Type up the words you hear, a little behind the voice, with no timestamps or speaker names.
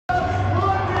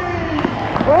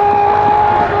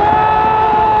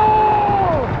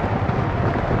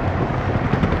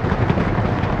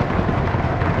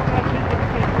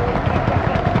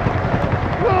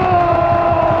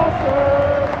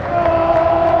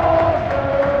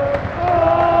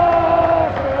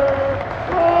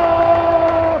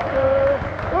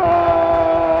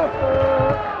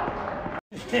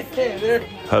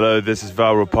Hello, this is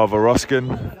Val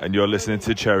Rapavaroskin, and you're listening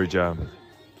to Cherry Jam.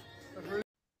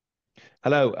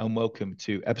 Hello and welcome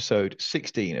to episode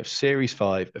 16 of Series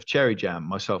 5 of Cherry Jam.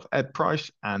 Myself, Ed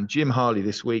Price, and Jim Harley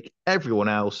this week. Everyone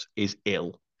else is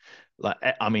ill.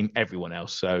 Everyone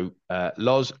else. So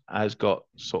Loz has got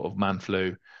sort of man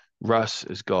flu. Russ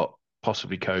has got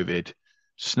possibly COVID.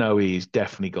 Snowy's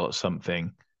definitely got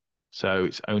something. So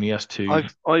it's only us two.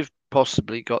 I've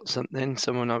possibly got something.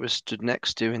 Someone I was stood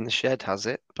next to in the shed has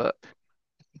it, but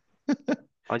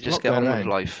I just get on with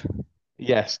life.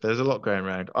 Yes, there's a lot going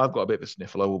around. I've got a bit of a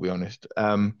sniffle, I will be honest.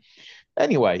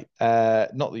 Anyway,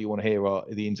 not that you want to hear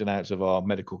the ins and outs of our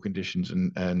medical conditions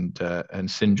and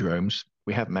syndromes.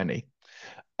 We have many.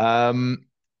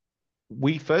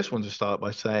 We first want to start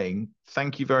by saying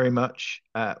thank you very much.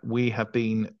 We have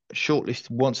been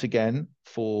shortlisted once again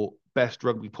for Best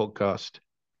Rugby Podcast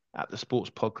at the Sports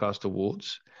Podcast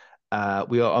Awards.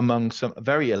 We are among some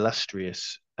very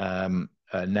illustrious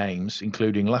names,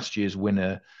 including last year's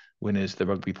winners, the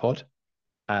Rugby Pod.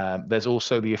 There's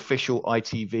also the official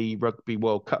ITV Rugby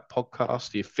World Cup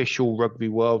podcast, the official Rugby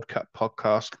World Cup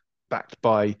podcast backed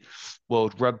by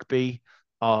World Rugby.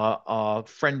 Our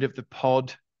friend of the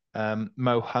pod,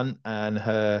 Mo Hunt, and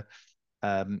her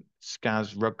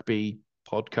Scaz Rugby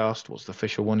podcast. What's the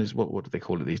official one? What do they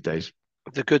call it these days?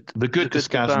 The good, the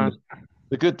Scaz,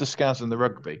 the Scaz and the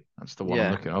Rugby. That's the one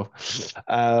I'm looking of.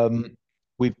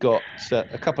 We've got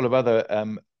a couple of other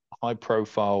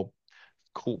high-profile,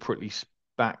 corporately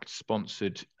backed,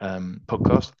 sponsored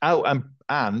podcasts. Oh,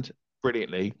 and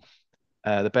brilliantly,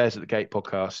 the Bears at the Gate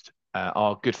podcast,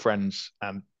 our good friends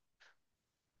and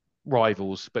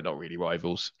rivals, but not really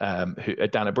rivals, who are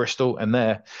down at Bristol, and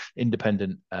they're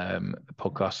independent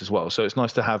podcast as well. So it's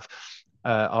nice to have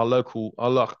our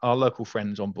local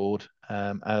friends on board,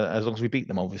 as long as we beat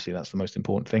them. Obviously, that's the most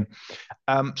important thing.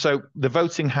 So the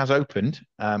voting has opened,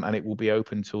 and it will be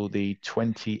open till the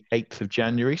 28th of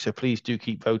January. So please do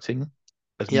keep voting.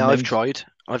 I've tried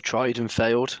and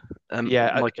failed.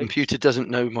 My computer doesn't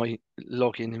know my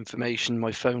login information.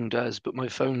 My phone does, but my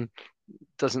phone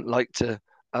doesn't like to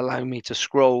allow me to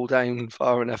scroll down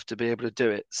far enough to be able to do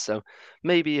it. So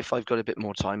maybe if I've got a bit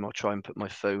more time, I'll try and put my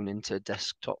phone into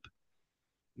desktop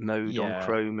mode on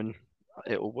Chrome, and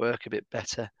it'll work a bit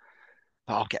better.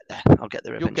 But I'll get there. I'll get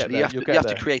there eventually. You have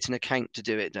to create an account to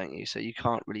do it, don't you? So you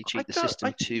can't really cheat the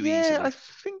system too easily. Yeah, I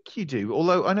think you do.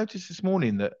 Although I noticed this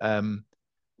morning that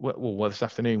this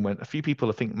afternoon, when a few people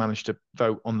I think managed to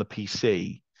vote on the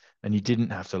PC and you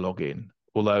didn't have to log in.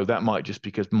 Although that might just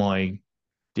because mine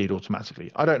did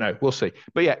automatically. I don't know. We'll see.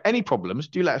 But yeah, any problems,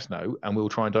 do let us know, and we'll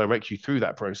try and direct you through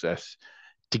that process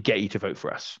to get you to vote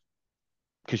for us.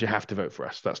 Because you have to vote for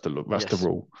us. That's the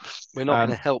rule. We're not going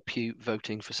to help you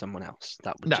voting for someone else.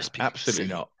 That would just be absolutely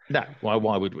silly. not. No,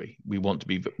 why would we? We want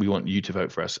you to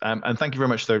vote for us. And thank you very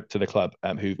much to the club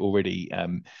who've already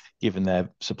given their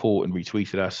support and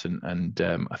retweeted us, and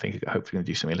I think hopefully going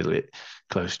to do something a little bit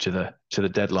close to the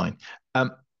deadline.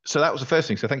 So that was the first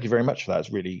thing. So thank you very much for that. It's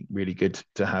really, really good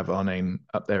to have our name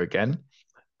up there again.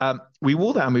 We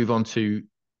will now move on to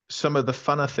some of the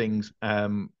funner things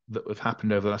that have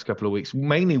happened over the last couple of weeks.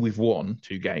 Mainly, we've won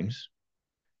 2 games.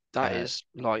 That is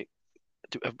like,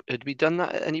 had we done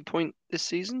that at any point this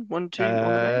season? 1, 2 on the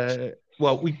bounce?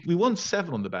 Well, we won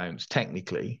 7 on the bounce,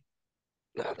 technically.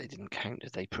 No, they didn't count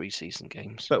as they pre-season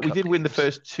games. But we did win the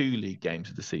first 2 league games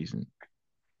of the season.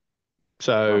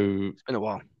 So it's been a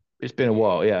while. It's been a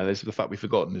while, yeah. The fact we've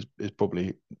forgotten is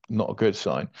probably not a good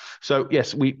sign. So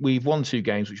yes, we've won 2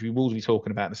 games, which we will be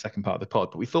talking about in the second part of the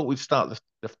pod. But we thought we'd start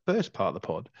the first part of the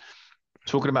pod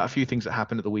talking about a few things that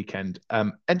happened at the weekend.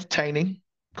 Entertaining,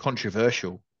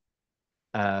 controversial,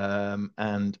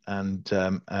 and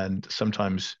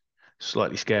sometimes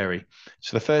slightly scary.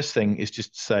 So the first thing is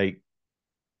just to say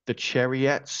the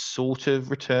Cherryettes sort of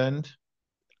returned.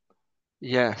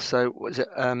 Yeah. So was it?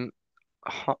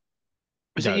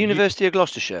 Was it University of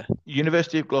Gloucestershire?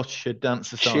 University of Gloucestershire Dance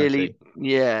Society.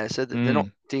 Yeah, so they're not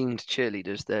deemed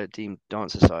cheerleaders; they're deemed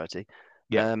dance society.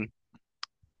 Yeah,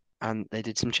 and they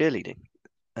did some cheerleading.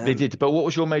 They did, but what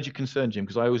was your major concern, Jim?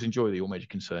 Because I always enjoy your major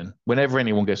concern whenever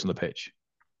anyone gets on the pitch.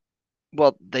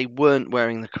 Well, they weren't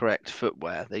wearing the correct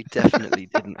footwear. They definitely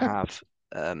didn't have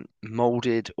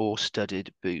molded or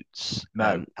studded boots.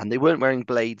 No, and they weren't wearing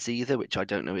blades either, which I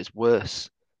don't know is worse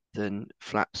than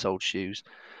flat-soled shoes.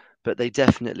 But they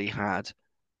definitely had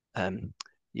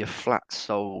your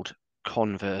flat-soled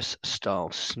Converse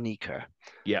style sneaker.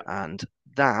 Yeah. And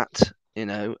that,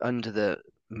 under the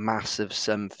mass of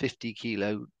some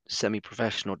 50-kilo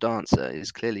semi-professional dancer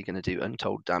is clearly going to do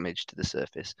untold damage to the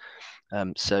surface.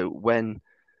 So when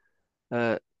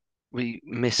we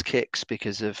miss kicks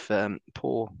because of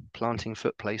poor planting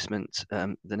foot placement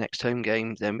the next home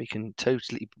game, then we can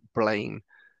totally blame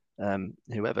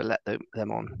whoever let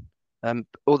them on.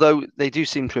 Although they do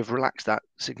seem to have relaxed that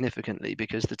significantly,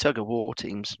 because the tug of war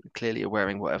teams clearly are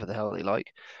wearing whatever the hell they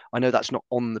like. I know that's not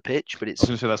on the pitch, but it's I was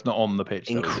going to say that's not on the pitch,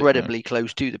 incredibly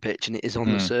close to the pitch, and it is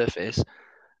on the surface.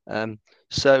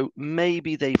 So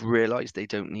maybe they've realised they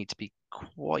don't need to be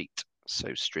quite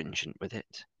so stringent with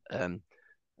it.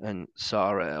 And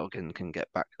Sarah Elgin can get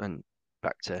back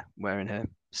to wearing her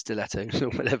stilettos or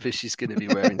whatever she's going to be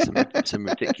wearing, some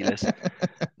ridiculous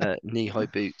knee-high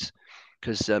boots,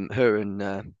 because her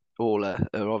and Orla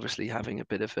are obviously having a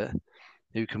bit of a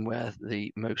who can wear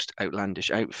the most outlandish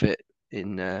outfit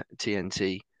in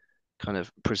TNT, kind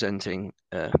of presenting.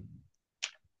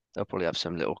 They'll probably have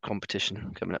some little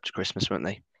competition coming up to Christmas, won't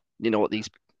they? You know what these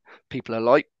people are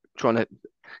like, trying to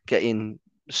get in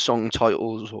song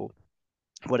titles or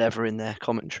whatever in their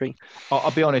commentary.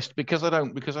 I'll be honest, because I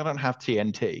don't have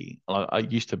TNT. I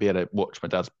used to be able to watch my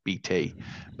dad's BT,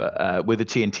 but with the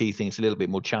TNT thing, it's a little bit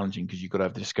more challenging because you've got to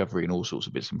have the Discovery and all sorts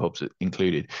of bits and bobs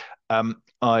included.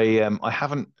 I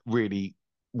haven't really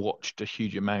watched a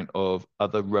huge amount of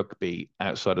other rugby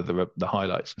outside of the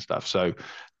highlights and stuff, so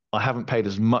I haven't paid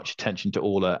as much attention to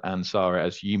Orla and Sarah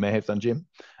as you may have done, Jim.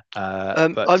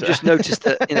 But I've just noticed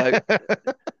that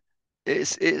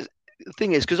it's the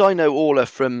thing is, because I know Orla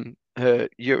from her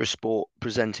Eurosport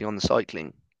presenting on the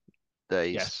cycling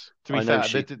days. Yes, to be fair,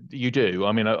 you do.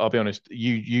 I mean, I'll be honest.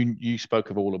 You spoke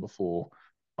of Orla before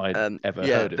I'd ever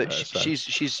heard of her. But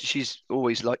she's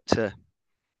always liked to,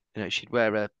 she'd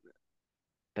wear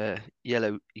a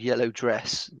yellow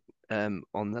dress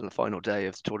on the final day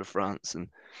of the Tour de France and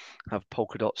have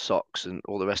polka dot socks and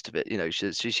all the rest of it.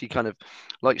 She kind of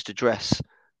likes to dress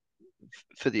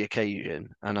for the occasion,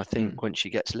 and I think when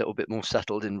she gets a little bit more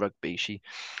settled in rugby, she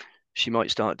might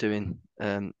start doing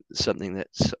something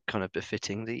that's kind of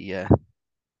befitting the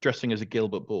dressing as a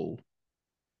Gilbert Ball.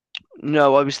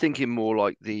 No, I was thinking more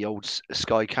like the old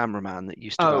Sky cameraman that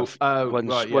used to have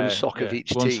one sock of each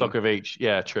team. One sock of each.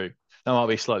 Yeah, true. That might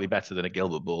be slightly better than a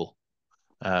Gilbert Ball,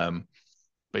 but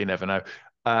you never know.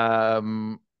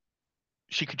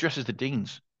 She could dress as the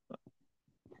Deans.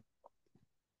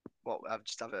 Well, I've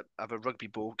just have a rugby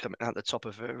ball coming out the top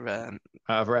of her out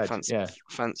of her head.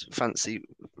 fancy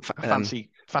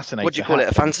fascinator. What do you call it?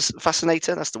 A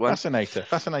fascinator? That's the one.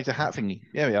 Fascinator hat thingy.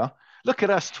 There we are. Look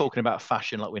at us talking about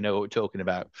fashion like we know what we're talking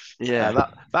about. Yeah,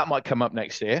 that might come up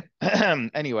next year.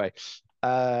 Anyway,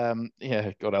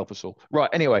 yeah, God help us all.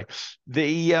 Right. Anyway, so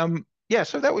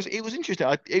it was interesting.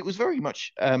 It was very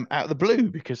much out of the blue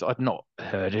because I'd not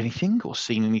heard anything or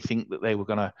seen anything that they were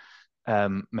going to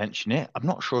mention it. I'm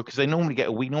not sure because we normally get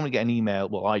an email.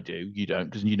 Well, I do. You don't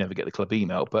because you never get the club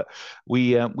email. But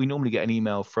we normally get an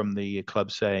email from the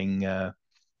club saying that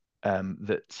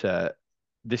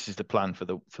this is the plan for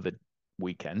the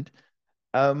weekend.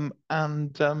 Well,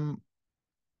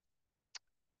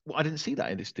 I didn't see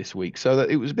that in this week, so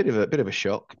it was a bit of a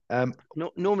shock.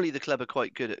 Normally the club are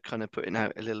quite good at kind of putting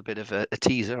out a little bit of a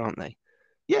teaser, aren't they?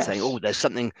 Yes. Saying, "Oh, there's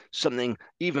something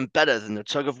even better than the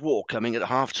tug of war coming at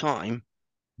half time."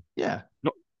 Yeah.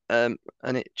 And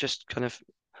it just kind of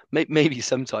maybe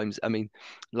sometimes. I mean,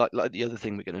 like the other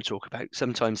thing we're going to talk about.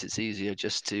 Sometimes it's easier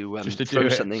just to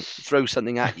throw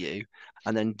something at you,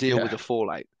 and then deal with the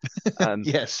fallout.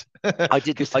 Yes. I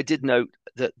did note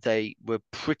that they were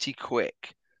pretty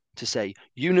quick to say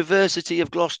University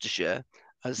of Gloucestershire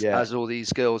as all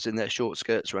these girls in their short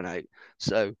skirts run out.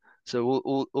 So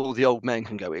all the old men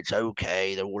can go, it's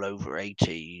okay, they're all over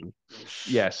 18.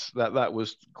 Yes, that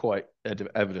was quite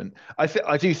evident.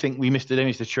 I do think we missed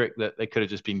the trick that they could have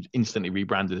just been instantly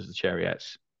rebranded as the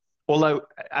Cherryettes. Although,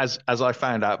 as I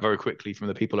found out very quickly from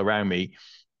the people around me,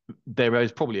 there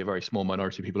is probably a very small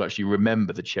minority of people who actually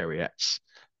remember the Cherryettes.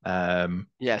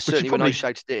 Certainly when I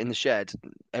shouted it in the shed,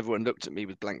 everyone looked at me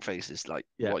with blank faces like,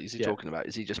 what is he talking about?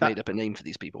 Is he just made up a name for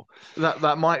these people?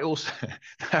 That might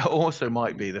also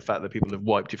might be the fact that people have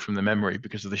wiped it from the memory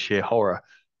because of the sheer horror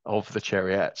of the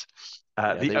Cherryettes.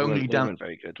 They weren't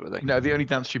very good, were they? No, the only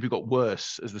dance troupe got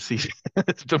worse as the season,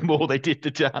 the more they did the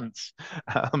dance.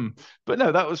 But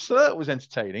no, that was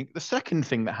entertaining. The second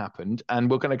thing that happened, and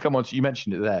we're going to come on to, you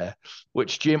mentioned it there,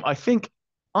 which Jim, I think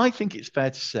it's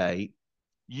fair to say,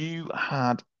 you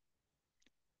had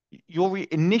your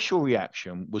initial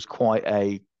reaction was quite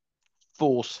a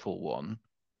forceful one,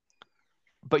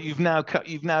 but you've now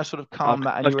sort of calmed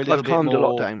that, and you're a little bit more. A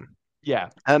lot down.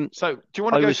 Yeah. So, do you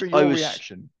want to go through your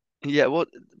reaction? Yeah. Well,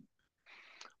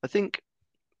 I think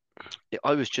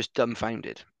I was just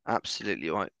dumbfounded.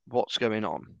 Absolutely right. What's going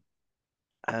on?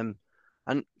 And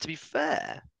to be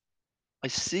fair, I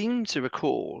seem to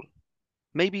recall,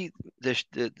 maybe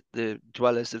the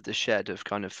dwellers of the shed have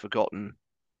kind of forgotten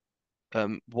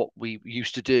what we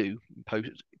used to do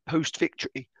post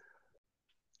victory.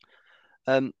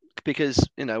 Because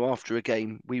after a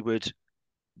game we would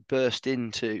burst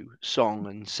into song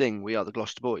and sing "We Are the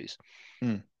Glo'ster Boys."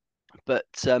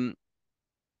 But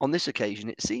on this occasion,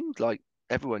 it seemed like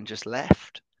everyone just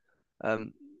left.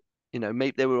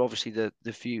 Maybe there were obviously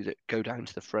the few that go down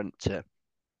to the front to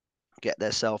get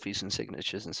their selfies and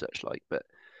signatures and such like, but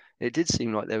it did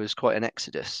seem like there was quite an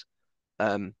exodus.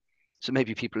 So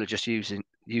maybe people are just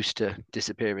used to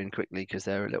disappearing quickly because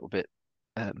they're a little bit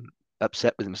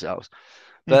upset with themselves.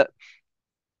 But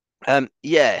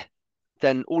yeah,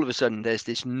 then all of a sudden there's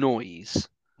this noise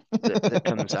that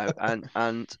comes out,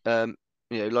 and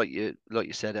like you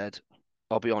said, Ed,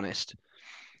 I'll be honest.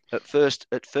 At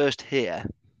first here,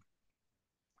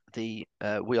 the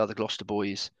 "We Are the Glo'ster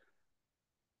Boys"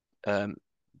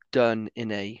 done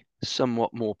in a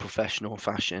somewhat more professional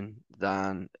fashion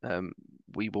than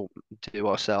we will do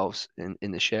ourselves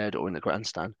in the shed or in the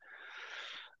grandstand.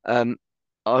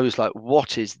 I was like,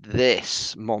 what is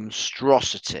this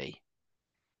monstrosity?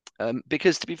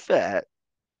 Because to be fair,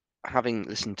 having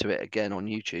listened to it again on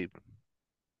YouTube,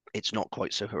 it's not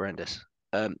quite so horrendous.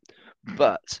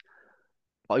 But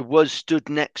I was stood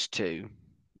next to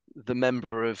the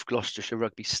member of Gloucester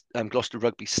Rugby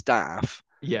staff.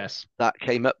 Yes. That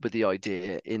came up with the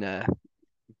idea in a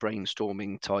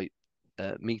brainstorming type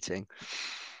meeting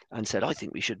and said, I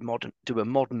think we should do a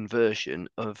modern version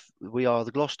of "We Are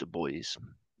the Glo'ster Boys."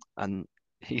 And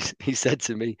he said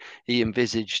to me he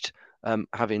envisaged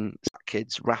having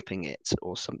kids rapping it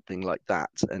or something like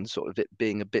that, and sort of it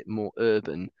being a bit more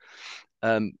urban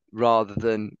rather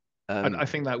than. I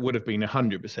think that would have been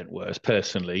 100% worse,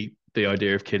 personally, the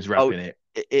idea of kids rapping it.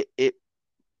 It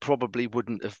probably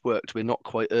wouldn't have worked. We're not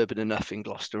quite urban enough in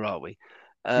Gloucester, are we?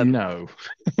 No.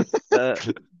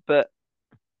 But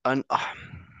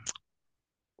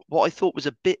what I thought was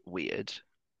a bit weird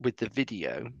with the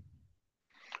video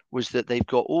was that they've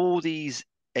got all these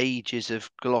ages of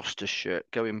Gloucestershire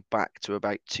going back to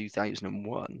about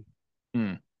 2001.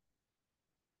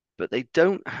 But they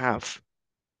don't have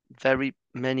very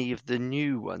many of the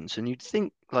new ones, and you'd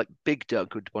think like Big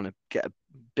Doug would want to get a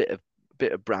bit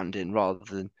of branding rather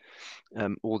than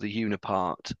all the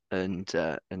Unipart and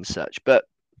such. But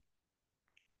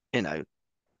I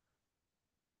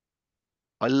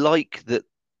like that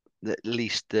at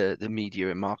least the media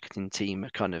and marketing team are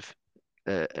kind of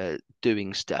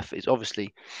doing stuff. It's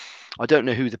obviously, I don't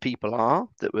know who the people are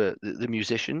that were the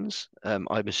musicians.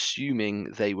 I'm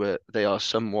assuming they are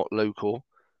somewhat local,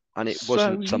 and it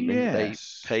wasn't something that they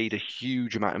paid a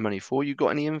huge amount of money for. You got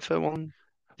any info on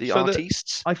the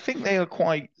artists? I think they are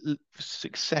quite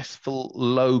successful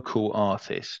local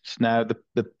artists. Now,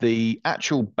 the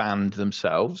actual band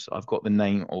themselves, I've got the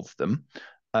name of them.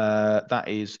 That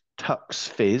is Tux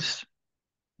Fizz,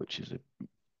 which is a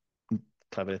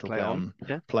clever little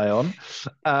play on.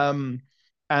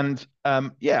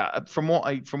 From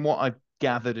what I've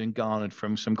gathered and garnered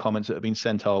from some comments that have been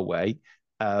sent our way,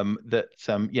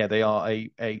 they are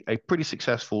a pretty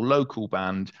successful local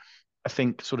band. I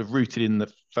think sort of rooted in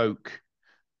the folk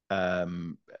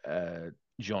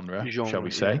genre, shall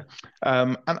we say?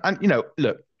 Yeah.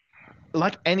 Look,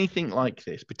 like anything like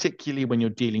this, particularly when you're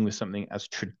dealing with something as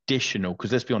traditional,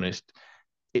 because let's be honest,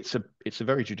 it's a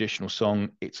very traditional song.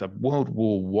 It's a World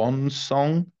War I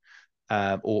song,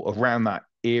 or around that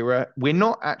era. We're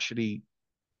not actually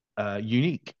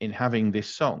unique in having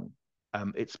this song.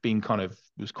 It's been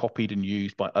was copied and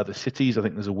used by other cities. I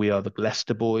think there's a "We Are the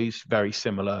Glo'ster Boys," very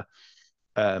similar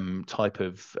type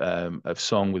of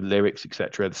song with lyrics,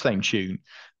 etc. The same tune.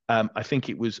 I think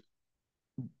it was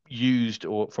used,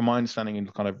 or from my understanding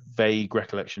and kind of vague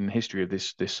recollection and history of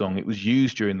this song, it was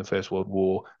used during the First World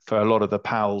War for a lot of the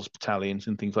PALS battalions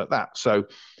and things like that. So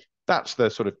that's the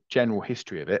sort of general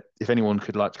history of it. If anyone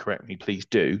could like to correct me, please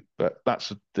do. But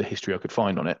that's the history I could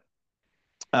find on it.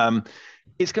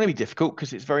 It's going to be difficult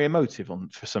because it's very emotive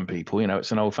for some people.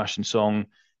 It's an old-fashioned song.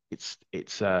 It's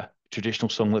a traditional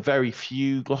song that very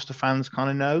few Gloucester fans kind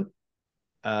of know.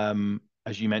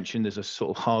 As you mentioned, there's a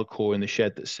sort of hardcore in the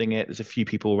shed that sing it. There's a few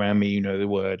people around me who know the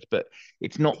words, but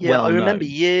it's not well known. I remember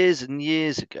years and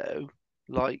years ago,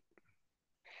 like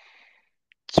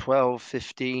 12,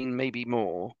 15, maybe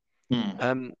more.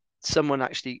 Someone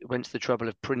actually went to the trouble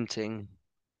of printing,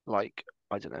 like,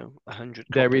 I don't know, 100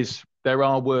 copies. There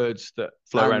are words that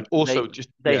flow around. Also,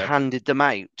 they handed them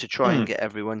out to try and get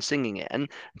everyone singing it. And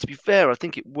to be fair, I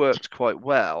think it worked quite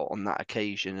well on that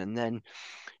occasion. And then,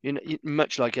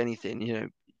 much like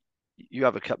anything, you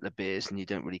have a couple of beers and you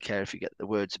don't really care if you get the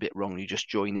words a bit wrong. You just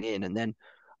join in, and then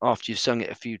after you've sung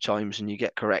it a few times and you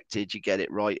get corrected, you get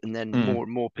it right, and then more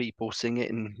and more people sing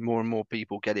it, and more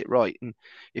people get it right. And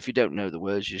if you don't know the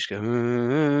words, you just go.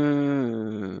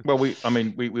 Well,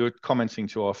 we were commenting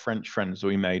to our French friends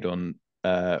we made on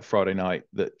Friday night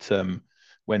that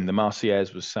when the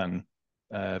Marseillaise was sung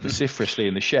vociferously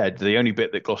in the shed, the only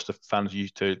bit that Gloucester fans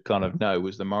used to kind of know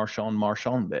was the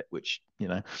marchand bit, which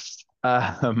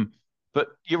but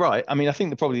you're right. I mean, I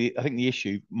think the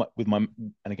issue with my,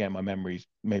 and again, my memory's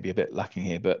maybe a bit lacking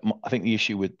here, but I think the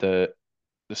issue with the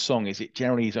song is it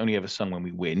generally is only ever sung when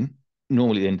we win,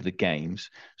 normally at the end of the games.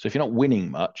 So if you're not winning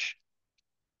much,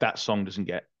 that song doesn't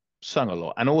get sung a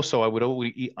lot. And also,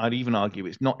 I'd even argue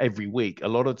it's not every week. A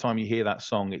lot of the time you hear that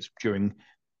song, it's during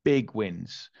big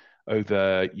wins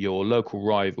over your local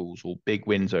rivals or big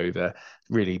wins over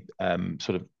really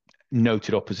sort of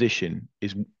noted opposition.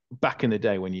 Is back in the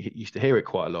day when you used to hear it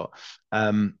quite a lot.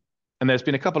 And there's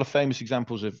been a couple of famous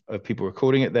examples of people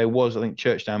recording it. There was, I think,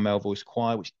 Churchdown Male Voice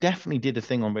Choir, which definitely did a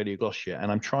thing on Radio Gloucestershire,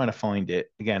 and I'm trying to find it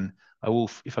again. I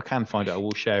will, if I can find it, I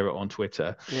will share it on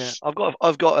Twitter. Yeah, I've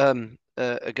got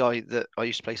a guy that I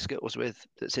used to play skittles with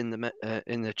that's in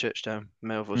the Churchdown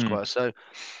Male Voice Choir. So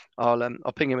I'll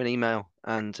ping him an email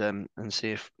and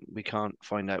see if we can't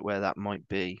find out where that might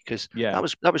be, because that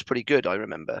was pretty good. I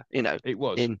remember, it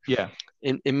was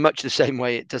in much the same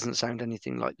way. It doesn't sound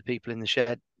anything like the people in the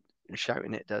shed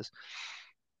shouting it does.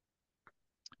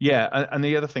 Yeah, and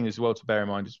the other thing as well to bear in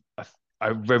mind is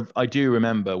I do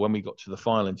remember when we got to the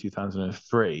final in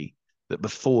 2003 that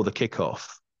before the kickoff,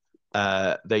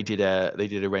 they did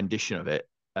a rendition of it,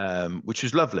 which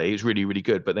was lovely. It was really, really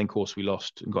good. But then, of course, we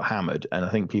lost and got hammered. And I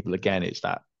think people, again, it's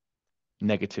that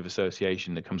negative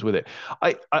association that comes with it.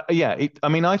 I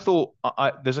thought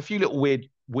there's a few little weird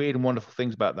and wonderful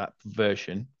things about that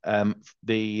version.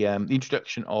 The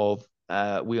introduction of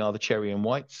 "We Are the Cherry and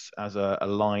Whites" as a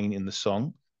line in the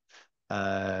song,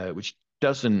 which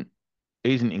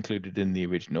isn't included in the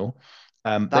original.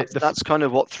 That's kind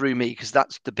of what threw me, because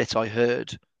that's the bit I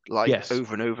heard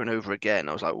over and over and over again.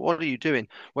 I was like, what are you doing?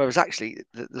 Whereas actually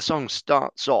the song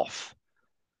starts off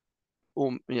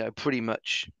pretty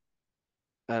much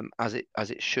as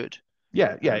it should.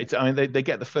 Yeah. They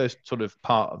get the first sort of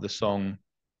part of the song.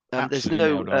 There's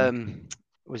no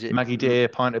was it Maggie Dear,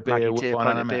 pint of beer, Maggie Dear,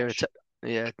 pint of beer,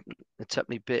 a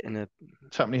tuppenny bit and a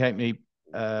tuppenny halfpenny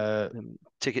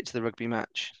ticket to the rugby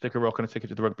match. Stick a rock and a ticket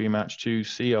to the rugby match to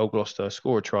see old Gloucester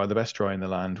score a try, the best try in the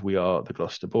land. We are the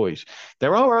Glo'ster Boys.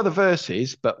 There are other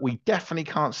verses, but we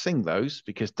definitely can't sing those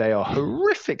because they are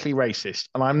horrifically racist.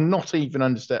 And I'm not even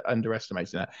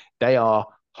underestimating that. They are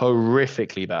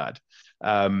horrifically bad.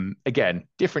 Again,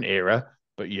 different era,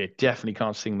 but you definitely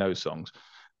can't sing those songs.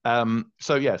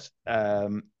 So yes,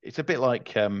 it's a bit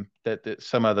like that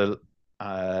some other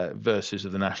verses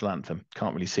of the national anthem.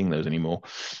 Can't really sing those anymore.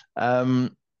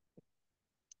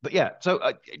 But yeah, so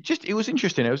it was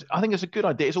interesting. I think it's a good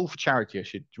idea. It's all for charity.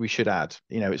 We should add.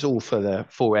 It's all for the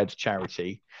 4Ed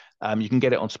charity. You can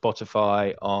get it on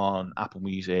Spotify, on Apple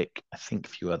Music, I think a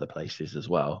few other places as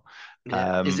well.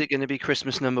 Yeah. Is it going to be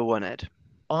Christmas #1, Ed?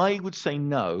 I would say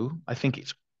no. I think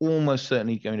it's almost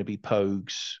certainly going to be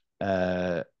Pogue's.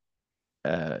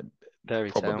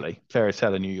 Probably Fairy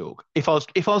Tale in New York. If I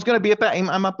was going to be a betting,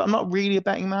 I'm not really a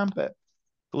betting man, but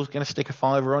if I was going to stick a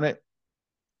fiver on it,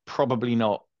 probably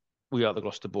not. We Are the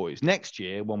Glo'ster Boys. Next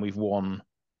year, when we've won,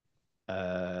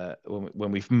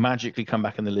 when we've magically come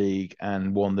back in the league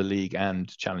and won the league and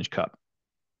Challenge Cup,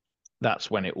 that's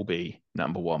when it will be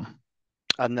 #1.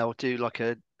 And they'll do like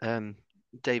a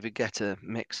David Guetta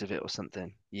mix of it or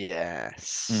something.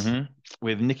 Yes. Mm-hmm.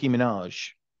 With Nicki Minaj,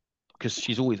 because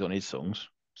she's always on his songs.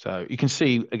 So you can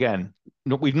see again,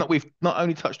 we've not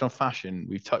only touched on fashion,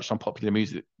 we've touched on popular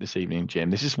music this evening, Jim.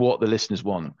 This is what the listeners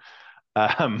want.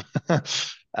 Right.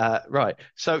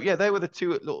 So yeah, they were the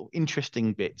two little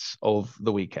interesting bits of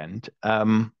the weekend.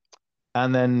 And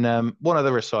then one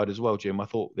other aside as well, Jim. I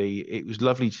thought it was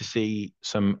lovely to see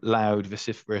some loud,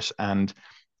 vociferous, and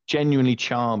genuinely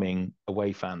charming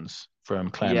away fans from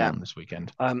Clermont this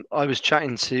weekend. I was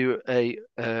chatting to a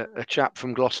chap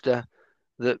from Gloucester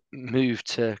that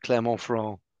moved to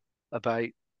Clermont-Ferrand about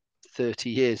 30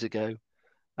 years ago,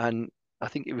 and I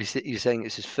think he was saying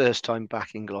it's his first time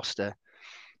back in Gloucester,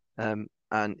 and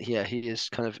yeah, he has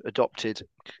kind of adopted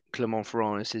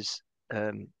Clermont-Ferrand as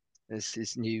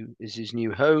his new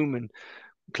home, and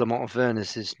Clermont-Auvergne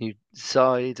as his new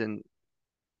side, and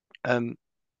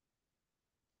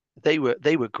they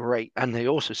were great, and they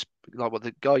also like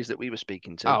the guys that we were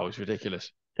speaking to. Oh, it was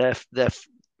ridiculous.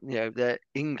 Their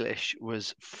English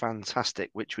was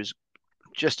fantastic, which was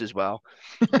just as well,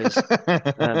 because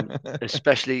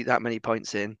especially that many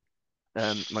points in,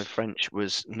 my French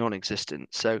was non-existent.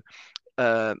 So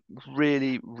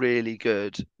really, really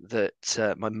good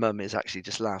that my mum is actually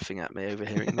just laughing at me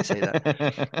overhearing me say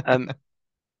that.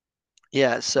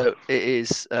 Yeah, so it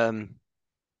is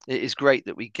great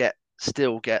that we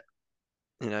still get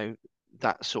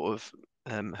that sort of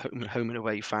home and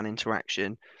away fan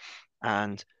interaction,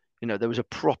 and there was a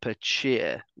proper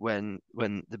cheer when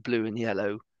the blue and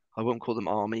yellow, I won't call them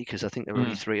army because I think there were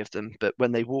only three of them, but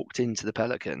when they walked into the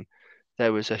Pelican,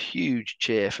 there was a huge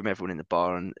cheer from everyone in the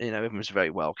bar, and everyone was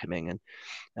very welcoming, and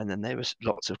then there was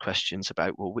lots of questions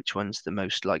about, well, which one's the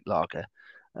most like lager.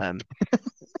 And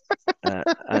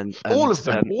all of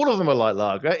them are like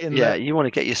lager. You want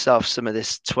to get yourself some of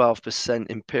this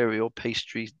 12% imperial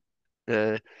pastry.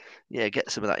 Get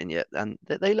some of that in you, and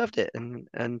they loved it, and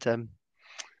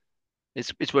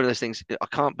it's one of those things. I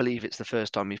can't believe it's the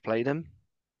first time we've played them.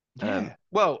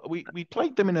 Well, we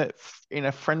played them in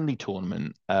a friendly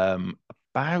tournament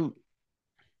about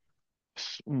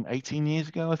 18 years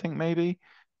ago, I think, maybe,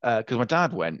 because my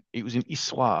dad went. It was in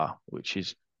Issoire, which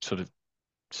is sort of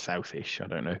southish, I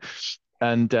don't know.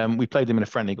 And we played them in a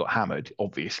friendly, got hammered,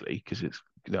 obviously, because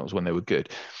that was when they were good.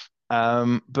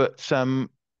 Yeah,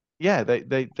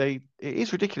 it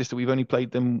is ridiculous that we've only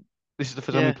played them. This is the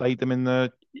first time we played them in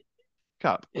the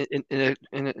cup in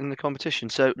the competition.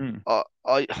 So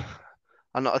I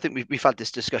think we've had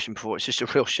this discussion before. It's just a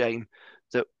real shame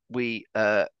that we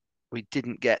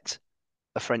didn't get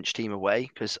a French team away,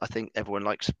 because I think everyone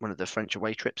likes one of the French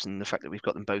away trips, and the fact that we've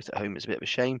got them both at home is a bit of a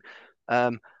shame.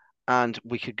 And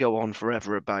we could go on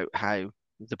forever about how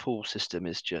the pool system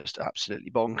is just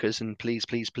absolutely bonkers. And please,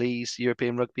 please, please,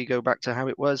 European rugby, go back to how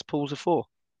it was: pools of 4,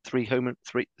 3 home and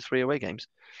three away games.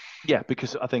 Yeah,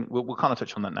 because I think we'll kind of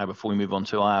touch on that now before we move on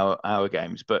to our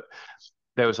games. But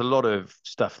there was a lot of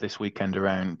stuff this weekend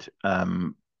around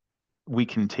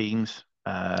weakened teams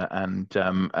and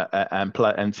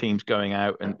teams going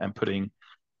out and putting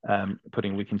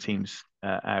weakened teams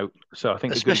out. So I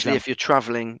think especially if you're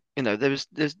traveling, there's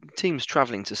teams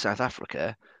traveling to South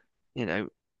Africa, 5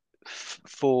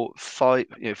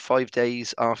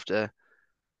 days after.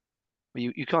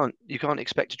 You can't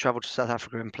expect to travel to South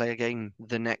Africa and play a game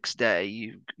the next day.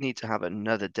 You need to have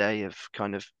another day of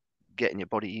kind of getting your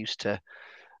body used to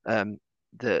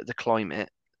the climate,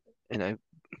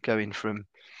 going from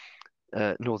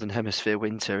Northern Hemisphere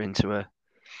winter into a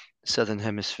Southern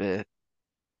Hemisphere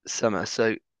summer.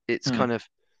 So it's kind of,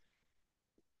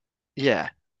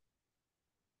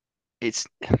 it's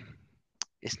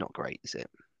not great, is it?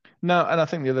 No, and I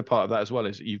think the other part of that as well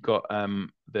is you've got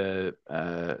the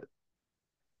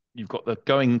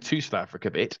going to South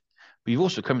Africa bit, but you've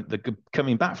also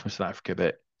coming back from South Africa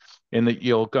bit, in that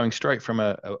you're going straight from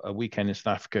a weekend in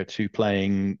South Africa to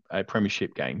playing a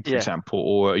Premiership game, for example,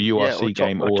 or a URC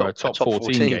game, or a top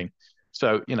 14 game.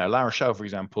 So, La Rochelle, for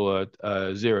example,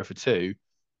 are 0 for 2.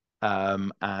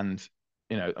 And, I'm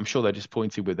sure they're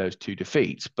disappointed with those 2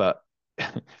 defeats, but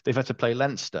they've had to play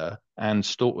Leinster and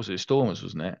Stormers,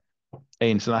 wasn't it,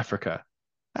 in South Africa.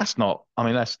 That's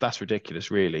that's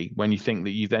ridiculous, really, when you think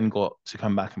that you then got to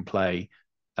come back and play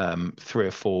 3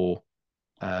 or 4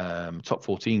 top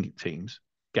 14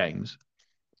 games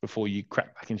before you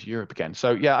crack back into Europe again.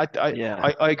 So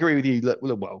I agree with you.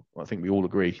 Well, I think we all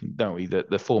agree, don't we, that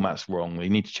the format's wrong. We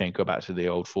need to go back to the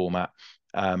old format.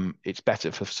 It's better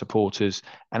for supporters,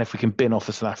 and if we can bin off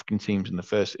the South African teams in the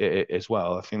first as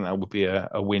well, I think that would be a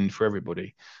win for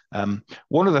everybody.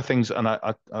 One of the things, and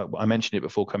I mentioned it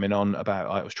before coming on, about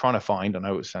I was trying to find, I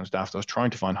know it sounds daft, I was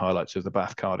trying to find highlights of the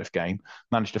Bath Cardiff game,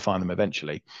 managed to find them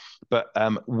eventually. But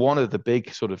one of the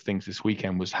big sort of things this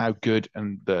weekend was how good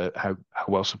and how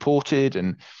well supported,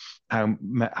 and how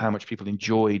much people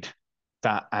enjoyed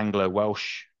that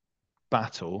Anglo-Welsh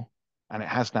battle. And it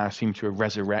has now seemed to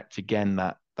resurrect again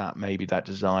that maybe that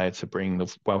desire to bring the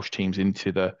Welsh teams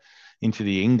into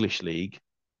the English League,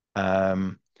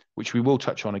 which we will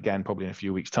touch on again probably in a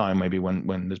few weeks' time, maybe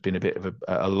when there's been a bit of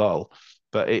a lull.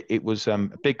 But it was a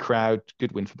big crowd,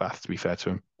 good win for Bath, to be fair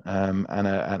to them,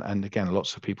 and again,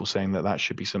 lots of people saying that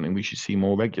should be something we should see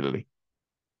more regularly.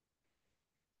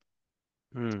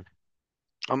 I'm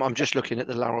just looking at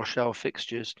the La Rochelle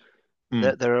fixtures.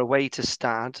 They're away to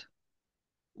Stade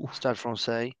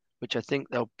Francais, which I think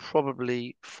they'll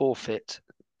probably forfeit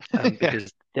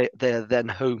because they're then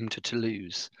home to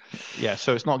Toulouse. Yeah,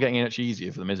 so it's not getting much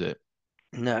easier for them, is it?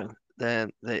 No, they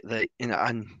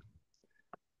and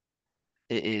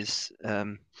it is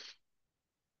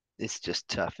it's just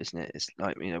tough, isn't it? It's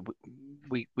like,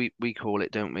 we call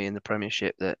it, don't we, in the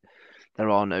Premiership, that there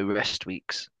are no rest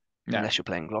weeks unless you're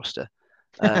playing Gloucester.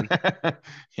 And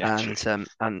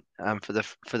for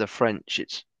the French,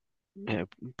 it's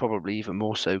probably even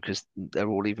more so because they're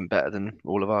all even better than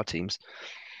all of our teams.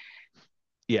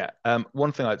 Yeah.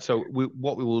 One thing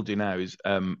what we will do now is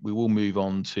we will move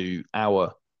on to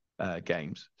our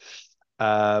games.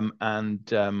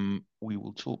 We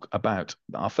will talk about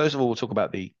first of all, we'll talk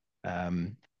about the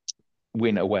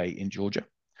win away in Georgia.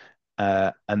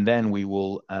 And then we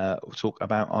will talk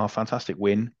about our fantastic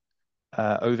win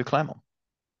over Clermont.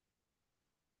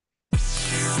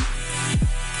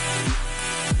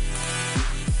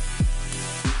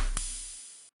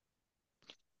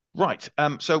 Right.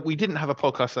 So we didn't have a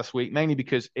podcast last week, mainly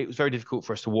because it was very difficult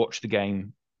for us to watch the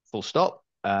game full stop.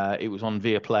 It was on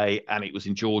Viaplay and it was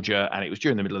in Georgia and it was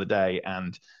during the middle of the day.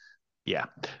 And yeah,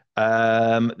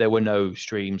 there were no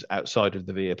streams outside of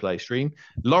the Viaplay stream.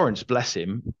 Lawrence, bless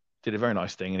him, did a very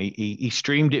nice thing, and he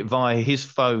streamed it via his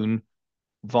phone,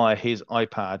 via his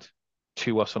iPad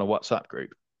to us on a WhatsApp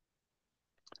group.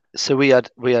 So we had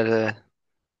a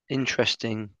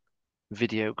interesting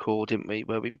video call, didn't we,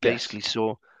 where we basically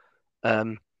saw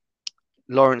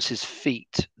Lawrence's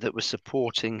feet that were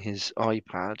supporting his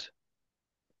iPad,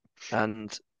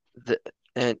 and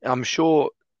I'm sure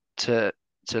to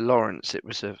Lawrence it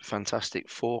was a fantastic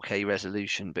 4K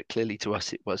resolution, but clearly to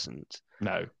us it wasn't.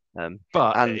 No.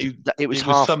 But it was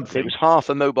half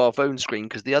a mobile phone screen,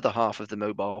 because the other half of the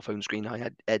mobile phone screen I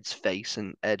had Ed's face,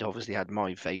 and Ed obviously had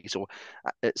my face, or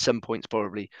at some points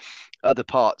probably other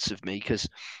parts of me, because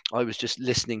I was just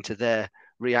listening to their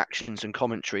reactions and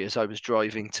commentary as I was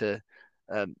driving to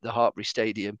the Hartpury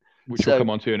Stadium, which we'll come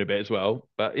on to in a bit as well.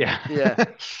 But yeah.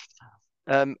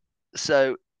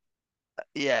 So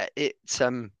yeah,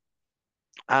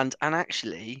 and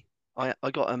actually I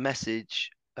got a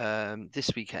message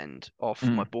this weekend off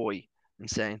my boy, and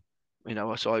saying,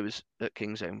 so I was at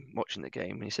Kingsholm watching the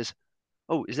game, and he says,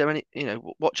 "Oh, is there any,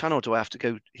 what channel do I have to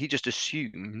go?" He just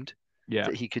assumed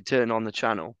that he could turn on the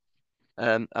channel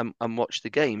and watch the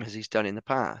game as he's done in the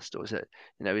past, or is it,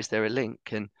 is there a link?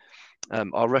 And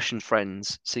our Russian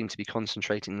friends seem to be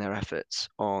concentrating their efforts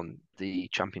on the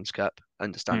Champions Cup.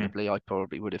 Understandably, I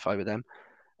probably would if I were them.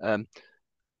 And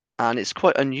it's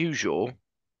quite unusual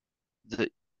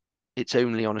that it's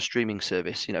only on a streaming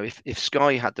service. If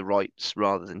Sky had the rights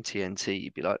rather than TNT,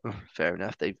 you'd be like, oh, fair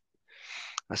enough.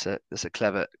 That's a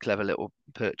clever little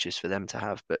purchase for them to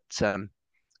have. But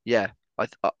yeah,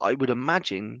 I would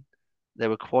imagine there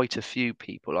were quite a few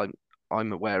people.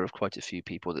 I'm aware of quite a few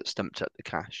people that stumped up the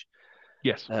cash.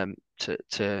 Yes.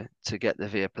 To get the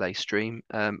Viaplay stream.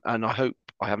 And I hope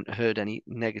I haven't heard any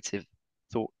negative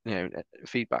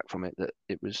feedback from it, that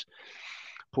it was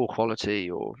poor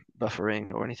quality or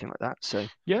buffering or anything like that. So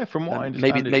yeah, from what I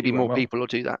understand, maybe more people will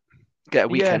do that. Get a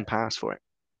weekend pass for it.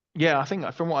 Yeah, I think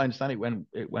from what I understand, it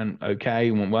went okay,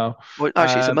 it went well. Well,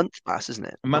 actually, it's a month pass, isn't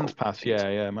it? A month pass,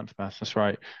 yeah, month pass. That's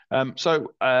right.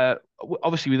 So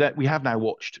obviously we have now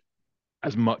watched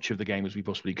as much of the game as we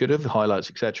possibly could have, the highlights,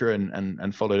 etc.,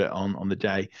 and followed it on the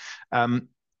day.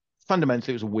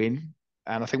 Fundamentally, it was a win,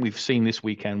 and I think we've seen this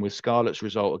weekend with Scarlet's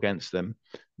result against them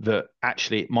that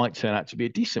actually it might turn out to be a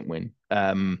decent win.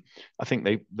 I think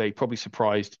they probably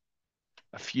surprised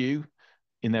a few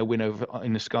in their win over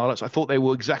in the Scarlets. I thought they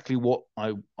were exactly what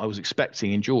I was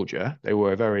expecting in Georgia. They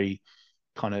were a very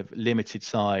kind of limited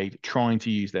side, trying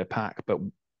to use their pack, but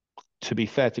to be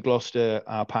fair to Gloucester,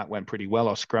 our pack went pretty well.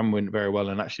 Our scrum went very well,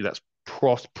 and actually that's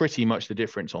pretty much the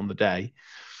difference on the day.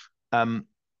 The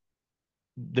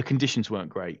conditions weren't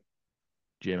great,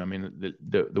 Jim. I mean,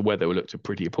 the weather looked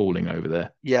pretty appalling over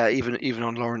there. Yeah, even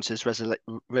on Lawrence's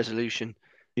resolution,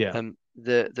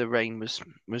 the rain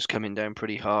was coming down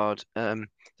pretty hard. The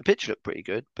pitch looked pretty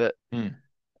good, but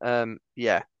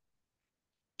yeah,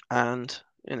 and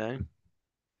I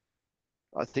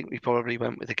think we probably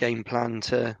went with a game plan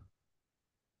to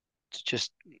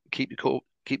just keep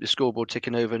the scoreboard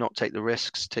ticking over, not take the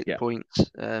risks, take the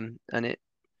points, and it,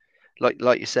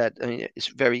 like you said, I mean, it's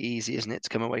very easy, isn't it, to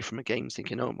come away from a game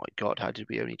thinking, oh my God, how did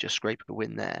we only just scrape a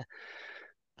win there?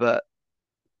 But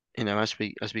as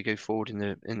we go forward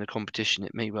in the competition,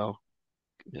 it may well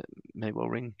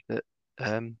ring that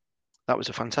that was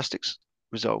a fantastic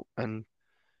result, and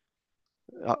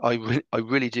I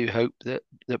really do hope that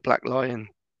Black Lion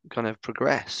kind of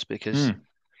progress, because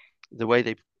the way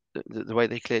they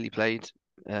clearly played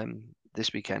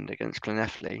this weekend against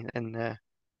Llanelli,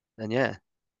 then yeah,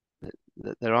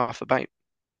 they're half about.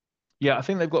 Yeah, I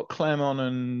think they've got Clermont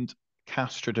and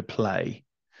Castres to play.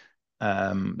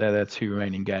 They're their two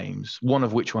remaining games, one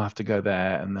of which will have to go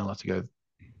there, and they'll have to go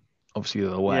obviously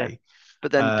the other way. Yeah.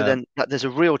 But then there's a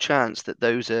real chance that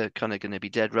those are kind of going to be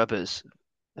dead rubbers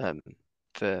for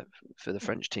the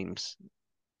French teams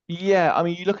Yeah, I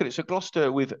mean, you look at it. So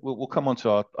Gloucester, we'll come on to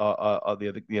our the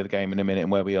other game in a minute and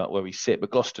where we sit.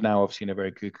 But Gloucester now obviously in a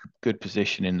very good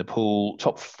position in the pool.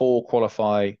 Top four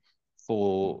qualify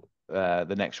for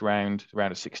the next round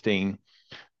of 16.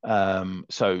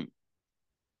 So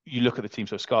you look at the team.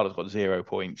 So Scarlett's got 0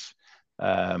 points.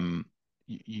 Um,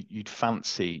 you'd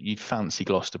fancy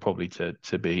Gloucester probably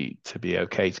to be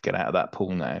okay to get out of that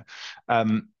pool now.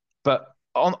 But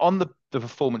on the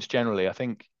performance generally, I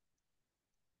think.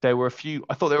 I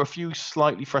thought there were a few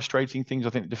slightly frustrating things.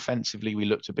 I think defensively we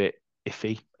looked a bit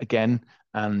iffy again,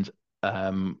 and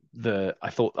I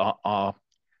thought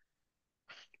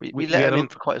we let them in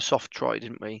for quite a soft try,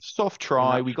 didn't we? Soft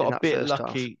try. We got a bit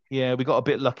lucky. Yeah, we got a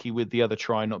bit lucky with the other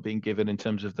try not being given in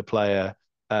terms of the player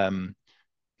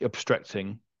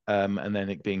obstructing, and then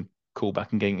it being called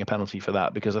back and getting a penalty for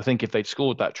that. Because I think if they'd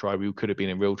scored that try, we could have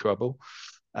been in real trouble.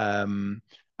 And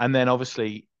then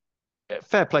obviously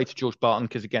fair play to George Barton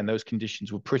because again those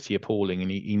conditions were pretty appalling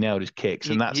and he nailed his kicks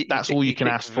and that's all you can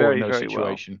ask for in those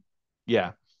situations.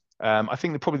 Well. Yeah, I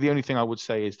think probably the only thing I would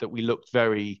say is that we looked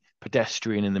very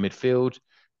pedestrian in the midfield,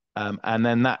 and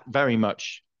then that very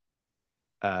much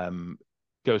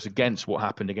goes against what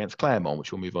happened against Clermont,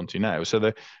 which we'll move on to now. So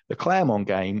the Clermont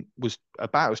game was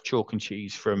about as chalk and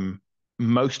cheese from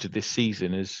most of this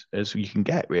season as you can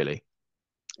get, really.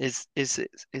 Is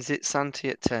it Santi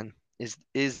at 10?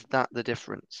 Is that the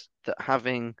difference? That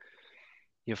having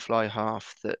your fly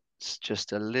half that's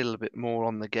just a little bit more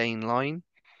on the gain line,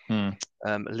 a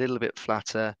little bit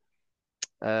flatter,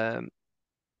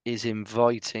 is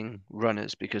inviting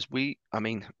runners because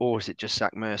or is it just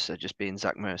Zach Mercer just being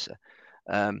Zach Mercer?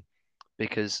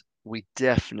 Because we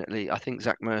definitely, I think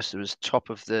Zach Mercer was top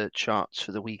of the charts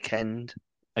for the weekend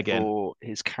again for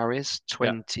his carries,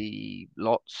 20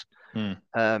 lots.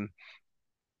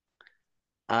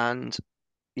 And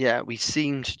yeah, we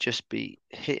seem to just be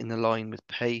hitting the line with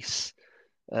pace.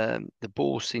 The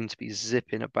ball seemed to be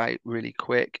zipping about really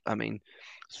quick. I mean,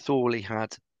 Thorley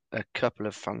had a couple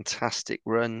of fantastic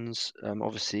runs.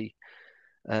 Obviously,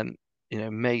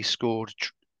 May scored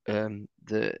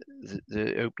the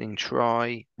opening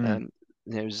try.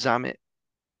 Zammit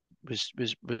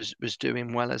was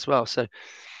doing well as well. So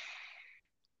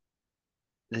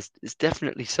there's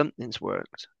definitely something's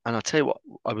worked. And I'll tell you what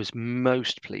I was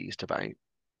most pleased about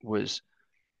was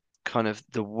kind of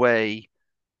the way,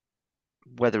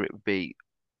 whether it would be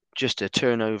just a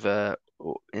turnover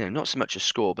or not so much a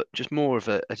score, but just more of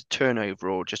a turnover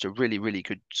or just a really, really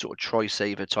good sort of try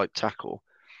saver type tackle.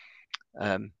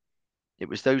 It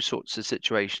was those sorts of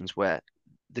situations where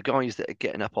the guys that are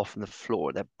getting up off on the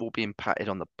floor, they're all being patted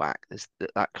on the back. There's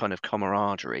that kind of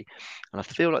camaraderie, and I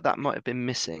feel like that might have been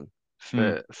missing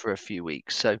for a few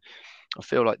weeks. So I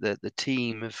feel like the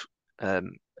team are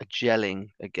gelling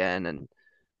again and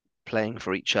playing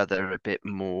for each other a bit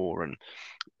more, and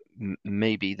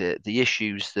maybe the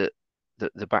issues that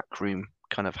the back room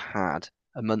kind of had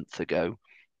a month ago,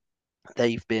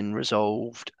 they've been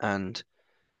resolved, and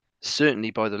certainly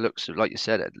by the looks of, like you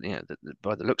said,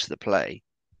 by the looks of the play,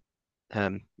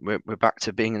 we're back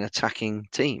to being an attacking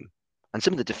team, and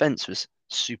some of the defense was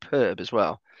superb as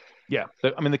well. Yeah,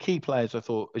 I mean the key players, I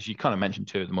thought, as you kind of mentioned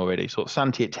two of them already, sort of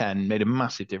Santi at 10 made a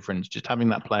massive difference. Just having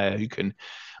that player who can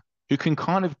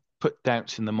kind of put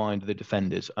doubts in the mind of the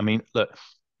defenders. I mean, look,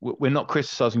 we're not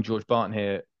criticising George Barton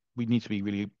here. We need to be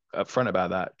really upfront about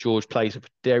that. George plays a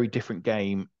very different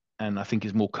game, and I think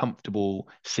is more comfortable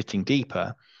sitting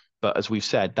deeper. But as we've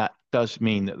said, that does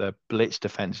mean that the blitz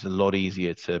defense is a lot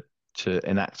easier to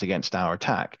enact against our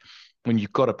attack. When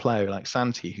you've got a player like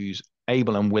Santi who's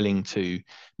able and willing to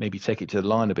maybe take it to the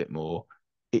line a bit more,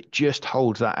 it just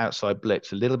holds that outside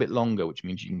blitz a little bit longer, which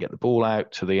means you can get the ball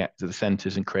out to the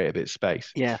centres and create a bit of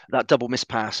space. Yeah, that double miss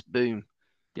pass, boom.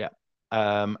 Yeah.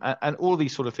 And all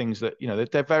these sort of things that,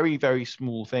 they're very, very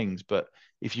small things, but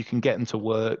if you can get them to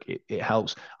work, it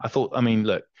helps. I mean,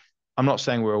 look, I'm not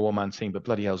saying we're a one-man team, but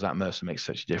bloody hell, Zach Mercer makes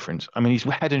such a difference. I mean, he's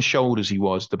head and shoulders, he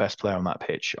was the best player on that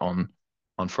pitch on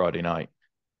Friday night.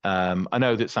 I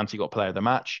know that Santi got player of the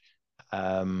match,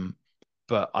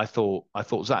 but I thought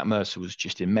Zach Mercer was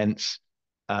just immense.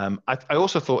 I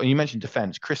also thought, and you mentioned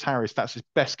defense, Chris Harris, that's his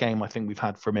best game I think we've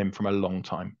had from him from a long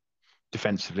time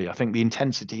defensively. I think the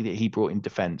intensity that he brought in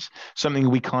defense, something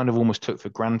we kind of almost took for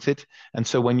granted. And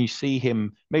so when you see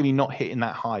him maybe not hitting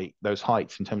those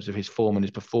heights in terms of his form and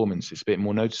his performance, it's a bit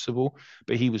more noticeable.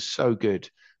 But he was so good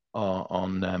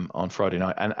on Friday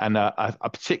night, and I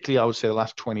particularly, I would say the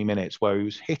last 20 minutes where he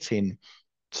was hitting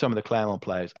some of the Clermont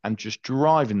players and just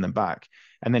driving them back,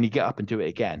 and then you get up and do it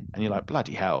again, and you're like,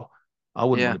 bloody hell, I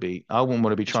wouldn't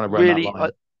want to be trying to run that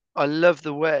line. I love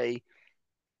the way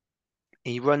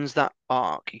he runs that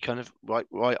arc. He kind of right.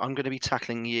 I'm going to be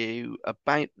tackling you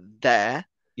about there.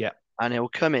 Yeah. And he'll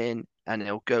come in and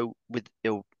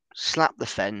he'll slap the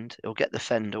fend. He'll get the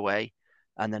fend away,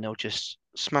 and then he'll just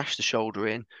smash the shoulder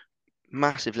in.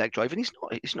 Massive leg drive, and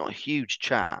he's not a huge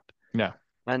chap. No.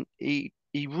 And he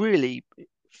really,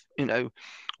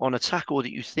 on a tackle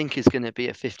that you think is going to be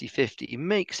a 50-50, he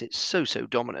makes it so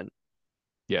dominant.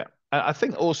 Yeah. I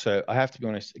think also, I have to be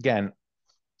honest, again,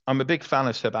 I'm a big fan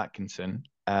of Seb Atkinson.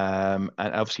 And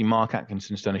obviously Mark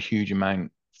Atkinson's done a huge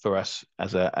amount for us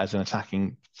as an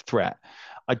attacking threat.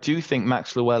 I do think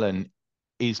Max Llewellyn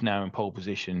is now in pole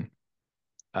position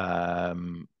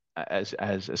as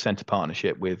a centre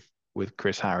partnership with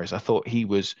Chris Harris. I thought he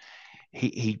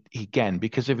again,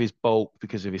 because of his bulk,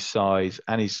 because of his size,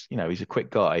 and he's a quick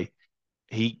guy,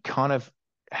 he kind of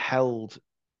held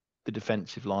the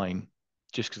defensive line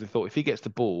just because I thought if he gets the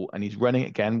ball and he's running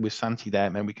again with Santi there,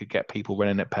 then we could get people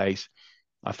running at pace.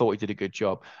 I thought he did a good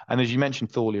job. And as you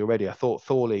mentioned Thorley already, I thought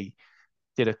Thorley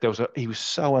he was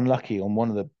so unlucky on one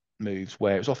of the moves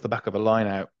where it was off the back of a line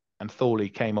out and Thorley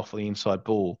came off the inside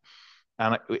ball.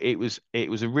 And it was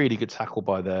a really good tackle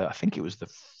by I think it was the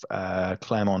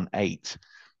Clermont 8.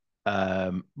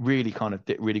 Really kind of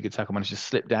really good tackle, managed to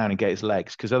slip down and get his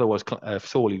legs because otherwise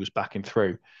Thorley was backing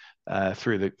through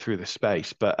the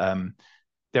space. But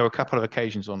there were a couple of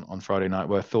occasions on Friday night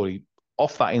where Thorley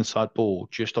off that inside ball,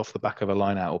 just off the back of a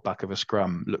line out or back of a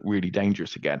scrum, looked really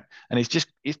dangerous again. And it's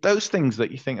those things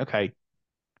that you think, okay,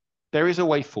 there is a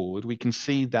way forward. We can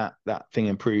see that thing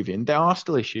improving. There are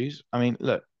still issues. I mean,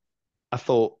 look, I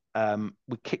thought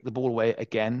we kicked the ball away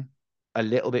again a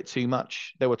little bit too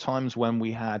much. There were times when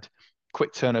we had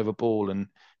quick turnover ball and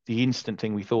the instant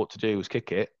thing we thought to do was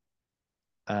kick it.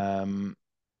 And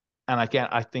again,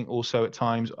 I think also at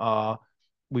times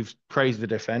we've praised the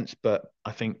defense, but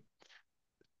I think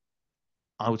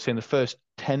I would say in the first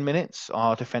 10 minutes,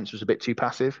 our defense was a bit too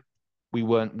passive. We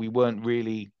weren't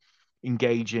really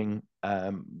engaging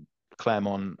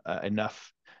Clermont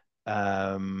enough.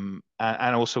 And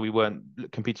also we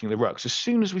weren't competing in the rucks. As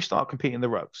soon as we start competing in the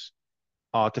rucks,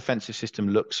 our defensive system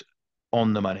looks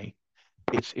on the money.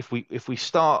 It's if we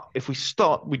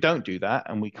don't do that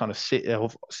and we kind of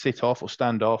sit off or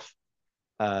stand off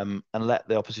and let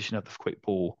the opposition have the quick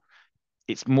ball.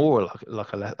 It's more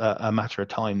like a matter of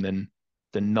time than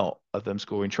not of them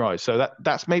scoring tries. So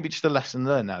that's maybe just a lesson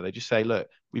learned now. They just say, look,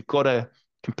 we've got to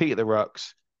compete at the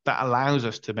rucks. That allows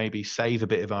us to maybe save a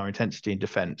bit of our intensity in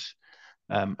defence,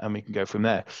 and we can go from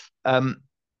there. I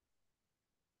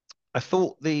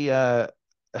thought the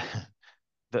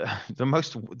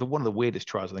one of the weirdest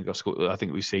tries I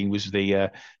think we've seen was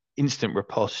the instant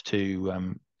riposte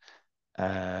to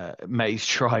May's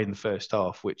try in the first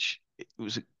half, which it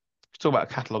was talk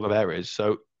about a catalogue of errors.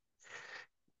 So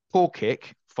poor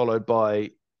kick followed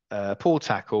by poor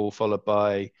tackle followed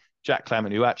by Jack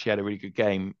Clement, who actually had a really good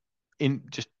game,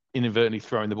 just inadvertently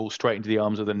throwing the ball straight into the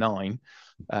arms of the 9,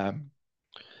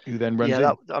 who then runs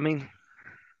in. I mean,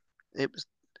 it was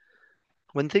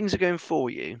when things are going for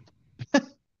you.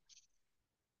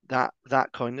 that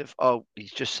kind of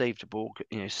he's just saved a ball,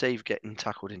 save getting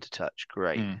tackled into touch,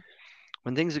 great.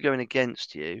 When things are going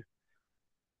against you,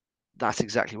 that's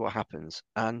exactly what happens,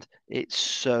 and it's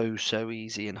so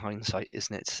easy in hindsight,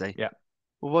 isn't it, to say, yeah,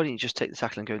 well, why don't you just take the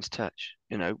tackle and go into touch?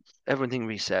 Everything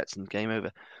resets and game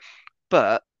over.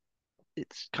 But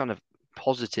it's kind of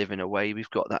positive in a way. We've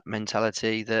got that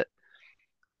mentality that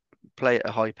play at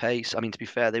a high pace. I mean, to be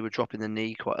fair, they were dropping the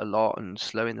knee quite a lot and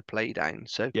slowing the play down.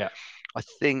 So yeah, I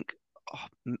think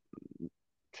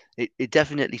it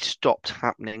definitely stopped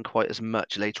happening quite as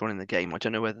much later on in the game. I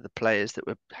don't know whether the players that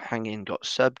were hanging got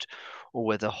subbed or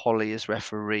whether Holly as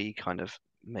referee kind of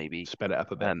maybe sped it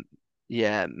up a bit.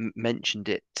 Mentioned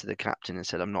it to the captain and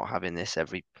said, I'm not having this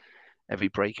every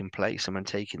break in play, someone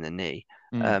taking the knee.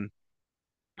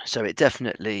 So it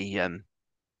definitely,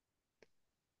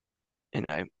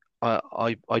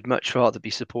 I'd much rather be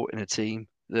supporting a team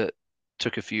that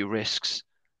took a few risks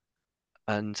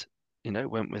and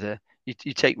went with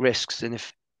you take risks, and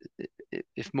if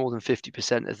more than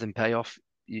 50% of them pay off,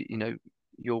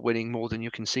 you're winning more than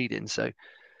you're conceding. So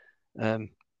that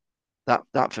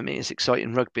for me is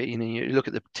exciting rugby. You look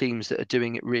at the teams that are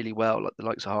doing it really well, like the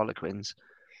likes of Harlequins.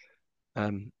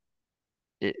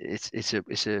 It's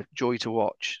a joy to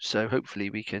watch. So hopefully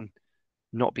we can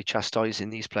not be chastising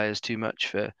these players too much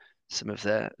for some of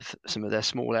their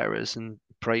small errors and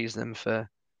praise them for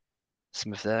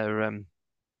some of their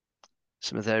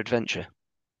adventure.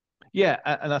 Yeah,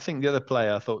 and I think the other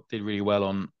player I thought did really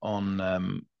well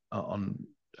on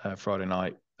Friday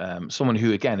night. Someone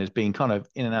who again has been kind of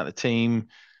in and out of the team,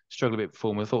 struggled a bit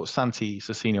before. I thought Santi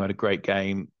Sasino had a great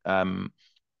game. I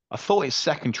thought his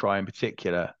second try in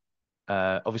particular,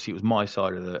 obviously it was my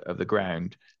side of the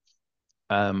ground.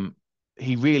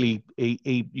 He really,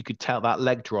 you could tell that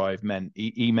leg drive meant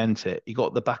he meant it. He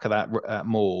got the back of that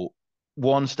maul.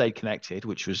 One, stayed connected,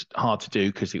 which was hard to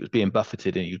do because he was being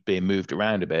buffeted and he was being moved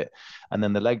around a bit. And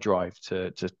then the leg drive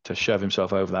to shove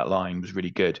himself over that line was really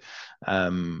good.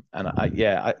 It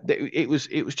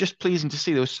was just pleasing to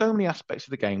see. There were so many aspects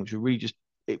of the game which were really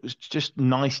it was just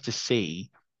nice to see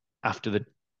after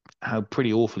how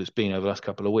pretty awful it's been over the last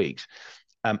couple of weeks.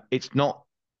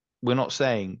 We're not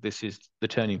saying this is the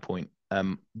turning point.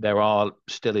 There are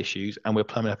still issues, and we're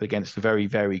plumbing up against a very,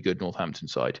 very good Northampton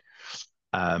side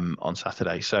on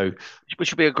Saturday. So,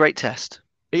 which will be a great test.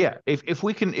 Yeah, if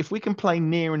we can play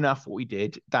near enough what we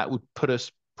did, that would put us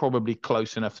probably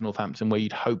close enough to Northampton where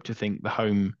you'd hope to think the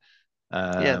home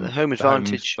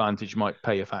advantage might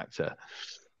play a factor.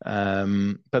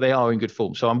 But they are in good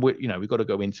form, so we've got to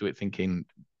go into it thinking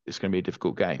it's going to be a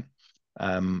difficult game.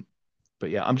 But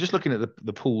yeah, I'm just looking at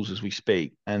the pools as we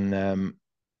speak, and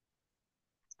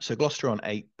so Gloucester on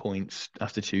 8 points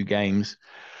after 2 games.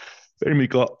 Then we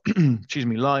got,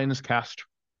 Lions, Cast,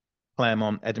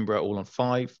 Clermont, Edinburgh all on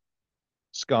 5,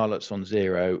 Scarlets on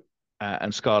 0,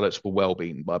 and Scarlets were well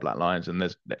beaten by Black Lions, and they're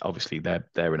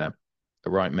in a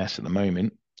right mess at the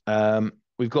moment.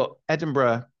 We've got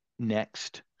Edinburgh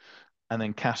next, and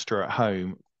then Castor at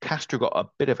home. Castor got a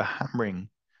bit of a hammering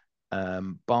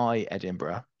by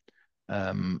Edinburgh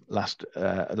last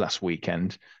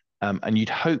weekend, and you'd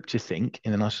hope to think,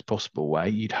 in the nicest possible way,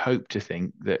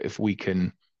 that if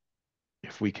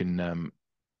we can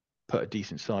put a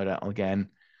decent side out again,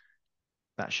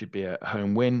 that should be a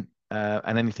home win,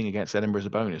 and anything against Edinburgh is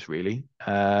a bonus, really.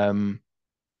 Edinburgh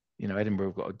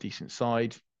have got a decent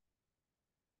side.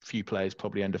 Few players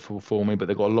probably underperforming, but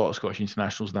they've got a lot of Scottish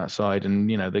internationals on that side, and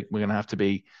we're going to have to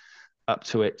be up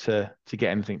to it to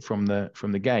get anything from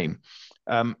the game.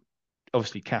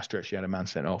 Obviously, Castor actually had a man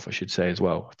sent off, I should say, as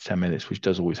well, 10 minutes, which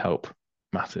does always help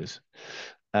matters.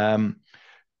 We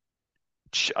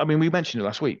mentioned it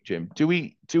last week, Jim.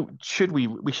 Should we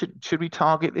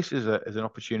target this as an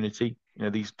opportunity?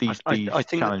 These I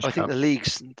think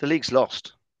the league's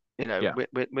lost. Yeah.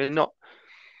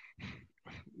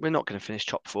 We're not going to finish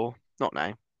top 4, not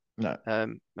now. No.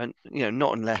 And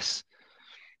not unless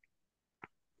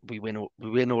we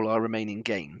win all our remaining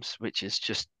games, which is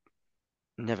just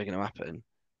never going to happen.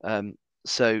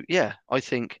 So yeah, I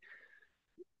think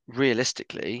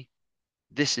realistically,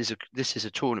 this is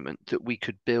a tournament that we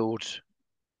could build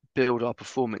our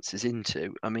performances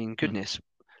into. I mean, goodness,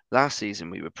 last season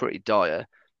we were pretty dire,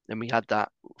 and we had that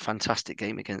fantastic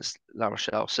game against La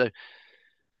Rochelle. So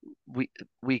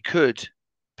we could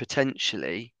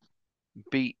potentially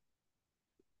be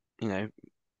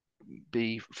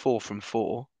 4 from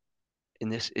 4 in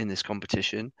this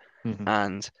competition,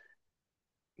 and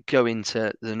go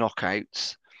into the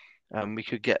knockouts. We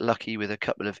could get lucky with a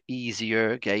couple of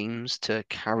easier games to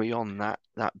carry on that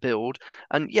build.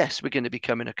 And yes, we're going to be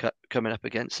coming up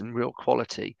against some real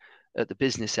quality at the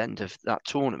business end of that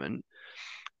tournament.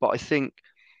 But I think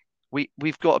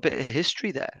we've got a bit of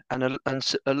history there, and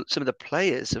some of the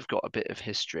players have got a bit of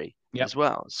history as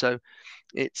well. So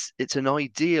it's an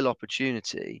ideal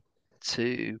opportunity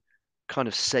to kind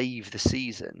of save the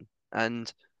season,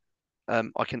 and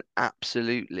I can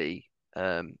absolutely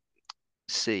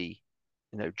see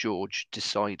George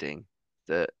deciding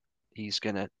that he's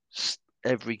going to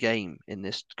every game in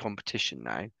this competition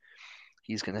now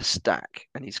he's going to stack,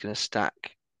 and he's going to stack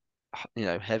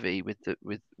heavy with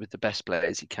the best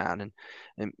players he can,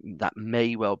 and that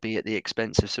may well be at the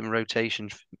expense of some rotation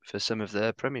for some of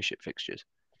the Premiership fixtures.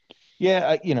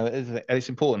 Yeah, it's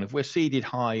important. If we're seeded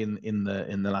high in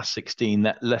the last 16,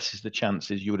 that lesses the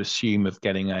chances you would assume of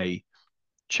getting a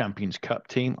Champions Cup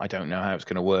team. I don't know how it's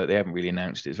going to work. They haven't really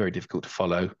announced it. It's very difficult to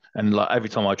follow. And like every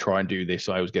time I try and do this,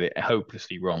 I always get it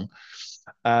hopelessly wrong.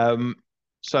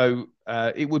 So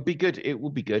it would be good. It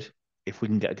would be good if we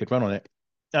can get a good run on it.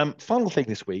 Final thing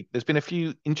this week, there's been a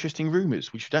few interesting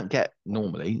rumours, which we don't get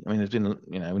normally. I mean, there's been,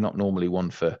 not normally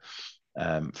one for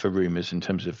rumours in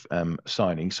terms of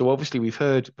signing. So obviously we've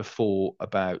heard before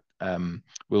about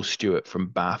Will Stewart from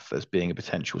Bath as being a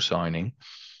potential signing.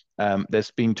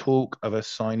 There's been talk of a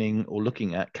signing or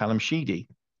looking at Callum Sheedy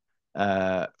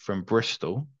from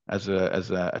Bristol as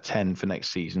a 10 for next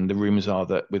season. The rumours are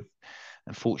that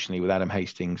unfortunately with Adam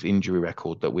Hastings' injury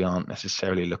record, that we aren't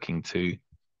necessarily looking to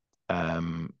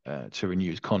renew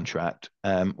his contract.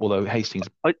 Although Hastings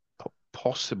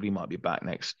possibly might be back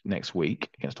next week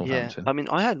against Northampton. I mean,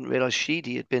 I hadn't realised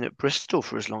Sheedy had been at Bristol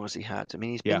for as long as he had. I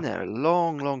mean, he's been there a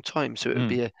long, long time. So it would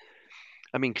be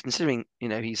I mean, considering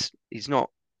he's not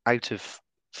out of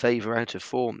favour, out of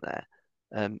form there.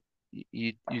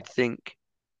 You'd think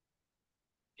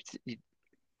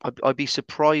I'd be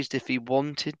surprised if he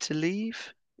wanted to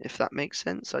leave, if that makes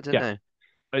sense. I don't know.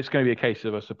 It's going to be a case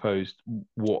of, I suppose,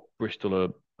 what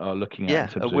Bristol are looking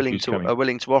at in terms of who's coming. Are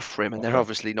willing to offer him, and they're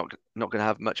obviously not going to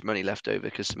have much money left over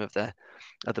because some of their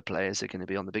other players are going to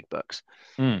be on the big bucks.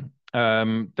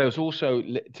 There was also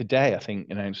today, I think,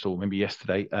 announced, or maybe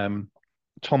yesterday,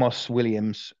 Thomas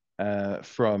Williams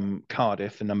from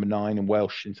Cardiff, the number 9 and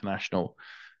Welsh international.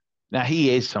 Now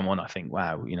he is someone I think,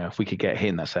 wow, if we could get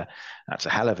him, that's a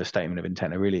hell of a statement of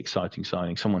intent, a really exciting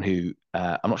signing. Someone who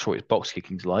I'm not sure what his box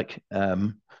kicking's like,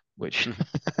 which,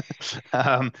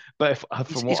 but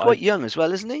he's quite young as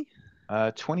well, isn't he?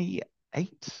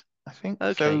 28, I think.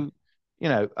 Okay. So,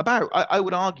 I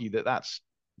would argue that's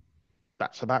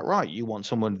about right. You want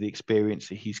someone with the experience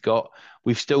that he's got.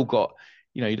 We've still got.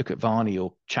 You look at Varney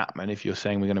or Chapman, if you're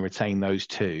saying we're going to retain those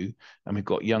two, and we've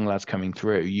got young lads coming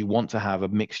through, you want to have a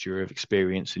mixture of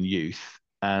experience and youth.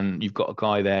 And you've got a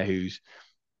guy there who's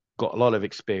got a lot of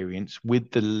experience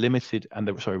with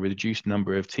the reduced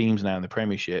number of teams now in the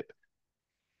Premiership.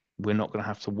 We're not going to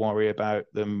have to worry about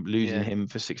them losing him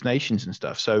for Six Nations and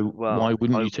stuff. So why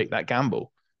wouldn't you take that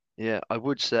gamble? Yeah, I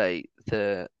would say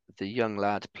the young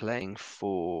lad playing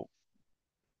for,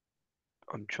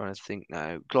 I'm trying to think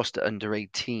now, Gloucester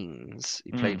under-18s.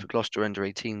 He played for Gloucester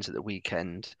under-18s at the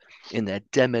weekend in their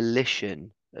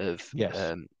demolition of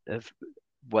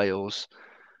Wales,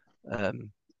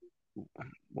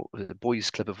 what was it, the Boys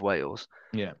Club of Wales.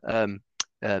 Yeah. Lad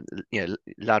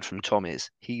from Tommy's.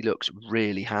 He looks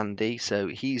really handy. So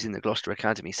he's in the Gloucester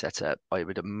Academy setup. I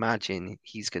would imagine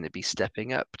he's going to be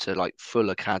stepping up to like full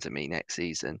academy next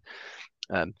season.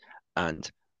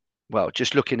 Well,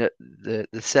 just looking at the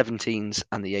 17s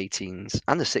and the 18s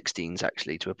and the 16s,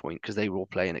 actually, to a point, because they were all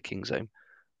playing at Kingsholm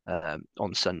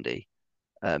on Sunday.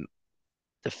 The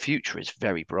future is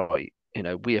very bright.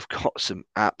 We have got some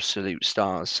absolute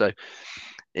stars. So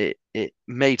it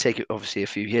may take obviously a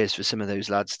few years for some of those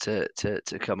lads to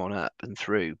come on up and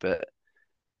through, but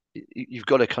you've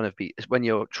got to kind of be, when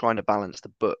you're trying to balance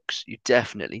the books, you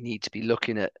definitely need to be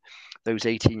looking at those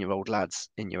 18-year-old lads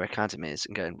in your academies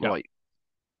and going, right,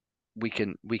 we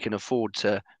can afford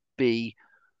to be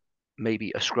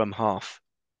maybe a scrum half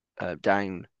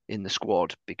down in the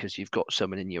squad, because you've got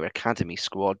someone in your academy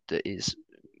squad that is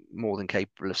more than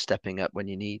capable of stepping up when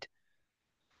you need.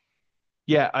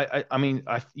 Yeah, I mean,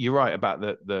 you're right about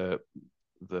the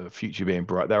future being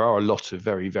bright. There are a lot of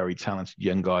very, very talented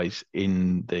young guys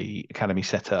in the academy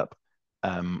setup.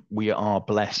 We are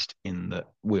blessed in that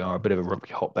we are a bit of a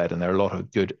rugby hotbed, and there are a lot of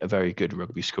very good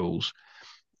rugby schools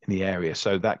in the area.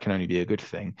 So that can only be a good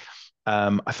thing.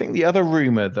 I think the other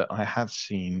rumor that I had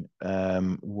seen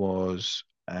was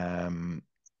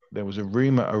there was a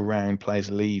rumor around players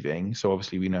leaving. So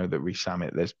obviously we know that Reece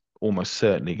Samet, there's almost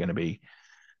certainly going to be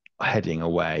heading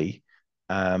away.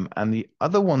 And the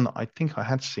other one that I think I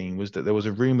had seen was that there was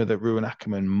a rumor that Ruan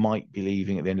Ackerman might be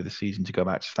leaving at the end of the season to go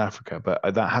back to South Africa, but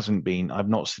that hasn't been. I've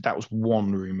not. That was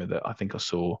one rumor that I think I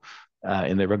saw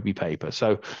in the rugby paper.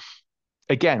 So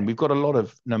again, we've got a lot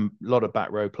of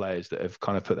back row players that have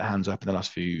kind of put their hands up in the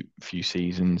last few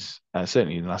seasons,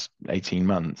 certainly in the last 18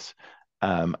 months.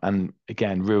 And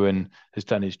again, Ruan has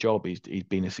done his job. He's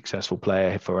been a successful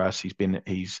player for us. He's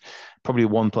probably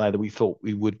one player that we thought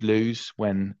we would lose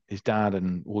when his dad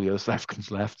and all the other South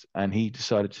Africans left, and he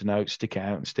decided to stick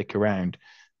out and stick around,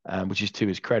 which is to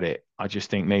his credit. I just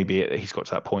think maybe he's got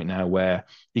to that point now where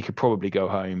he could probably go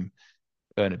home,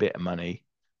 earn a bit of money,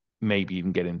 maybe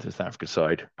even get into the South Africa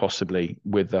side, possibly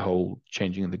with the whole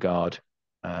changing of the guard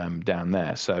down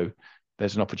there. So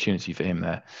there's an opportunity for him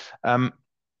there.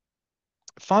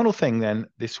 Final thing then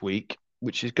this week,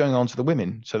 which is going on to the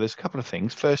women. So there's a couple of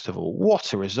things. First of all,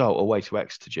 what a result away to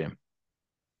Exeter, Jim.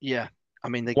 Yeah. I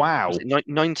mean, wow.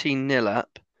 19-0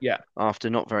 up after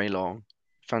not very long.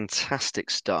 Fantastic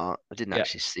start. I didn't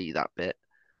actually see that bit.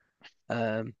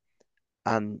 And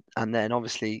then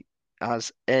obviously,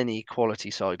 as any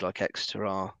quality side like Exeter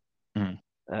are,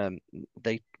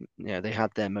 they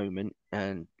had their moment,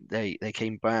 and they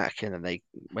came back, and then they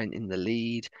went in the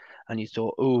lead, and you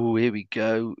thought, oh, here we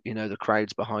go, the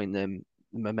crowd's behind them,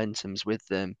 the momentum's with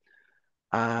them,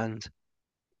 and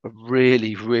a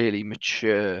really, really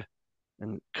mature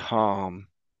and calm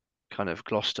kind of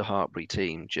Glos-Hartpury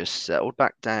team just settled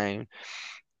back down,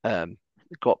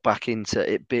 got back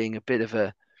into it being a bit of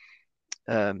a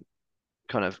kind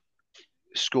of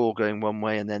score going one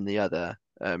way and then the other.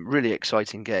 Really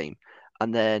exciting game.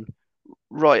 And then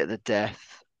right at the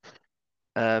death,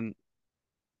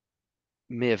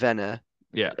 Mia Venner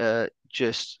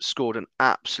just scored an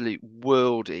absolute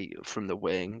worldie from the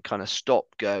wing, kind of stop,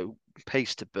 go,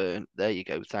 pace to burn. There you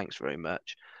go. Thanks very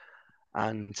much.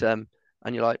 And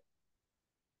you're like,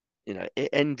 it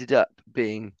ended up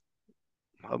being,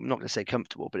 I'm not going to say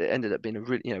comfortable, but it ended up being a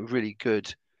really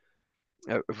good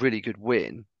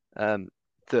win.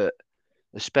 That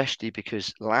especially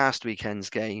because last weekend's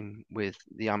game with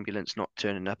the ambulance not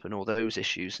turning up and all those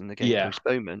issues and the game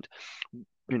postponement,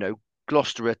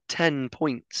 Gloucester are 10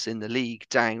 points in the league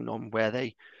down on where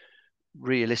they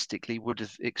realistically would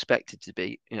have expected to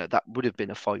be. That would have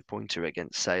been a 5-pointer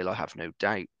against Sale, I have no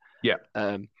doubt. Yeah.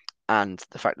 And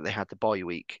the fact that they had the bye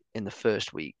week in the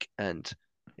first week, and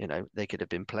they could have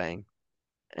been playing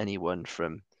anyone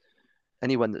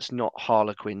that's not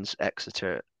Harlequins,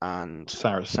 Exeter, and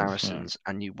Saracens,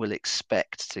 and you will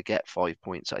expect to get 5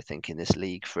 points, I think, in this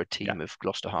league for a team of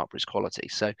Glos-Hartpury's quality.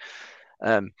 So,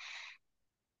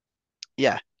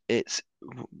 it's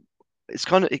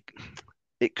kind of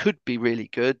it could be really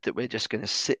good that we're just going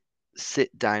to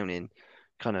sit down in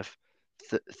kind of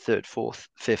third, fourth,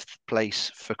 fifth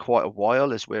place for quite a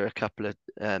while, as we're a couple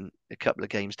of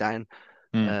games down.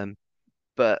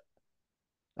 But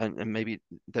maybe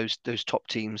those top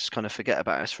teams kind of forget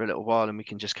about us for a little while, and we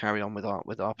can just carry on with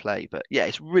our play. But yeah,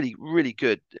 it's really, really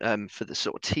good for the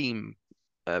sort of team,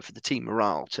 for the team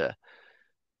morale to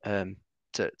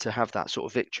have that sort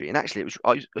of victory. And actually,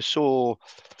 I saw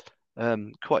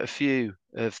quite a few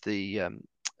of the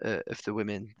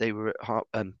women. They were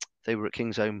at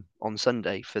Kingsholm on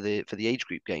Sunday for the age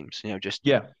group games. Just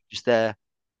there,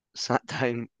 sat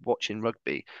down watching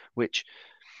rugby, which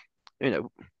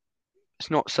it's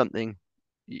not something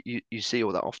you see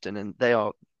all that often, and they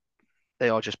are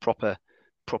just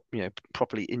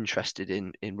properly interested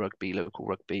in rugby, local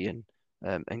rugby, and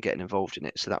getting involved in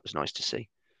it. So that was nice to see.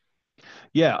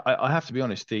 Yeah, I have to be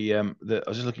honest. I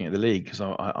was just looking at the league because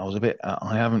I was a bit.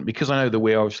 I haven't, because I know that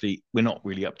we're not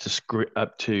really up to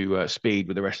speed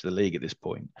with the rest of the league at this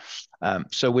point.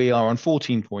 So we are on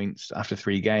 14 points after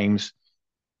 3 games.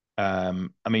 I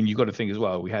mean, you've got to think as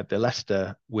well. We had the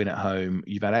Leicester win at home.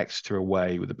 You've had Exeter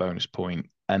away with a bonus point,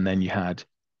 and then you had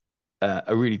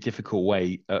a really difficult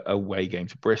away game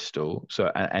to Bristol.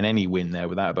 So, and any win there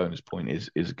without a bonus point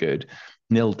is good.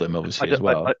 Nilled them obviously as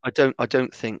well. I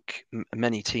don't think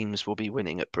many teams will be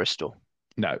winning at Bristol.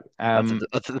 No, other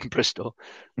than Bristol.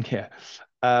 Yeah,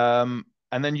 and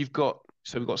then we've got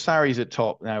Sarries at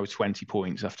top now with 20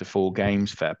 points after 4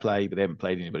 games. Fair play, but they haven't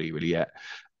played anybody really yet.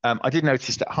 I did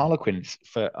notice that Harlequins,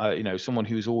 for someone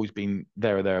who's always been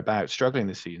there or thereabouts, struggling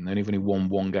this season. They've only won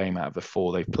 1 game out of the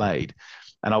 4 they've played,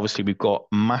 and obviously we've got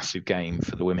a massive game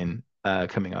for the women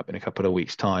coming up in a couple of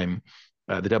weeks' time.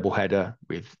 The double header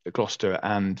with Gloucester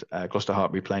and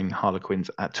Glos-Hartpury playing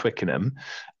Harlequins at Twickenham.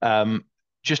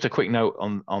 Just a quick note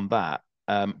on that.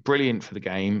 Brilliant for the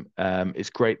game. It's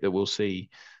great that we'll see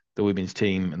the women's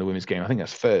team and the women's game. I think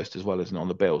that's first as well as on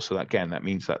the bill. So that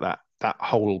means that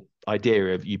whole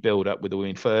idea of you build up with the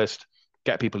women first,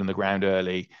 get people in the ground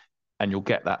early, and you'll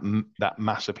get that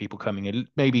mass of people coming in.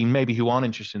 Maybe who aren't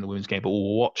interested in the women's game, but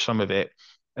will watch some of it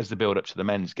as the build up to the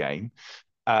men's game.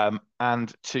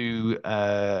 And to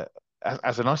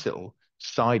as a nice little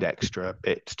side extra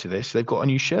bit to this, they've got a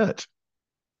new shirt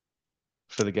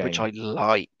for the game, which I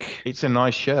like. It's a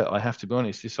nice shirt, I have to be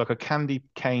honest. It's like a candy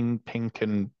cane pink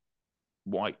and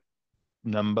white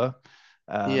number.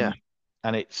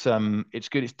 And it's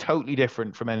good. It's totally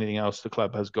different from anything else the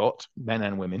club has got, men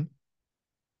and women.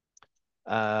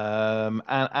 And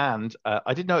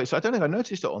I did notice, I don't think I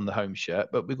noticed it on the home shirt,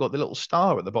 but we've got the little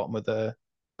star at the bottom of the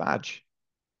badge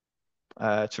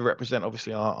to represent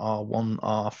obviously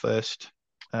our first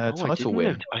title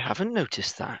win. I haven't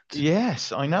noticed that.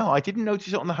 Yes, I know. I didn't notice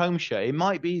it on the home shirt. It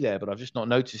might be there, but I've just not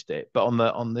noticed it. But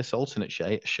on this alternate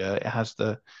shirt, it has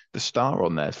the star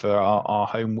on there for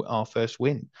our first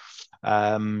win.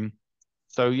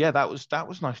 So yeah, that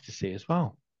was nice to see as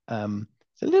well.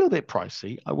 It's a little bit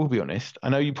pricey, I will be honest. I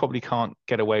know you probably can't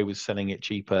get away with selling it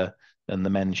cheaper than the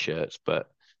men's shirts, but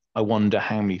I wonder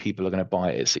how many people are going to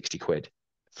buy it at 60 quid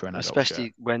for an adult especially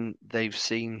shirt. When they've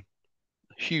seen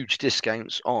huge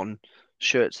discounts on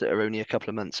shirts that are only a couple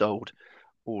of months old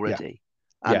already.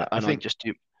 Yeah. And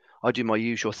I do my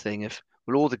usual thing of,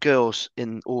 well, all the girls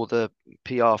in all the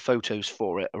PR photos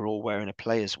for it are all wearing a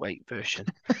player's weight version.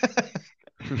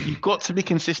 You've got to be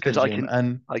consistent, Jim,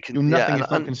 and nothing is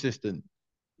not consistent.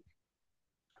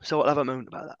 So I'll have a moment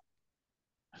about that.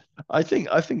 I think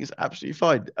it's absolutely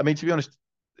fine. I mean, to be honest,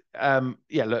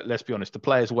 let's be honest. The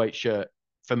player's weight shirt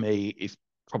for me is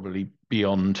probably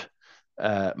beyond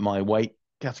my weight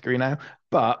category now.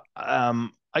 But I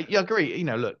agree.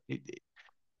 Look,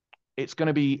 it's going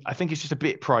to be, I think it's just a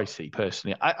bit pricey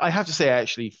personally. I have to say,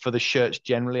 actually, for the shirts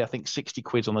generally, I think 60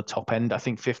 quid's on the top end. I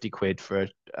think 50 quid for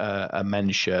a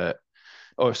men's shirt,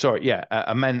 or sorry, yeah,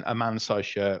 a man's size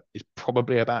shirt is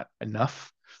probably about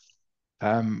enough.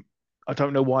 I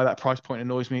don't know why that price point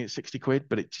annoys me at 60 quid,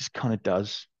 but it just kind of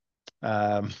does.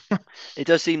 It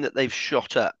does seem that they've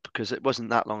shot up, because it wasn't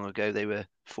that long ago they were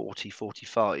 40,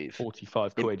 45.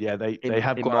 45 quid, yeah, they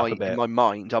have gone up a bit. In my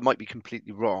mind, I might be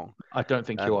completely wrong. I don't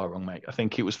think you are wrong, mate. I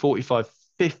think it was 45,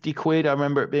 50 quid. I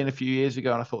remember it being a few years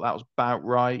ago, and I thought that was about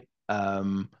right.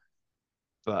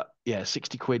 But yeah,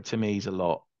 60 quid to me is a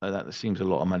lot. That seems a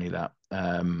lot of money, that.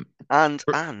 And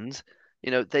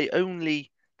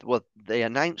they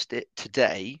announced it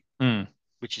today,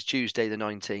 which is Tuesday the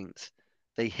 19th.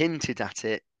 They hinted at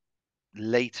it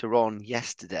later on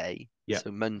yesterday,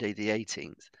 so Monday the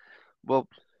 18th. Well,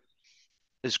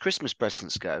 as Christmas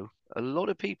presents go, a lot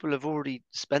of people have already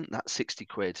spent that 60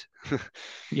 quid.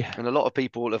 Yeah. And a lot of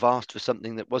people have asked for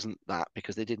something that wasn't that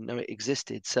because they didn't know it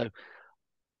existed. So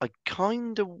I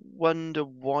kind of wonder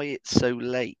why it's so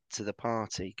late to the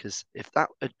party, because if that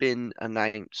had been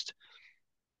announced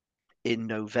in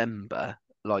November,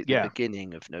 like the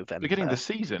beginning of November, beginning of the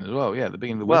season as well, the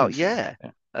beginning of the well, season.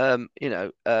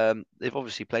 They've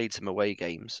obviously played some away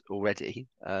games already.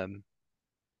 If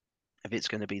it's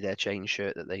going to be their chain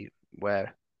shirt that they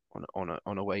wear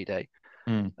on away day,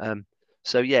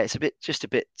 so yeah, it's a bit.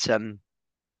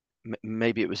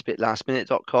 Maybe it was a bit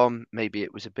lastminute.com. Maybe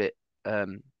it was a bit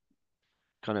kind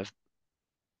of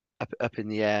up in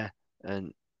the air,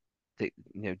 and the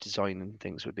design and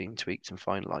things were being tweaked and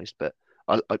finalized. But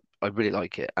I really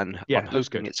like it, and I'm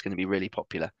hoping it's going to be really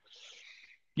popular.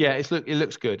 Yeah, it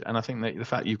looks good, and I think that the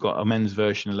fact you've got a men's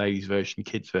version, a ladies' version,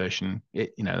 kids' version,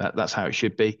 that's how it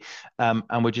should be.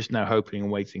 And we're just now hoping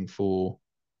and waiting for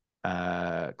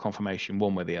confirmation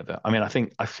one way or the other. I mean, I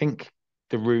think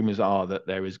the rumors are that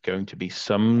there is going to be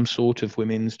some sort of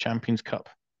women's Champions Cup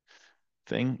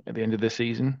thing at the end of the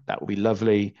season. That would be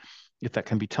lovely if that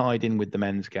can be tied in with the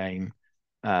men's game.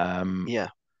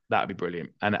 That'd be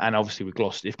brilliant. And obviously with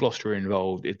Gloucester, if Gloucester are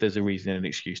involved, if there's a reason and an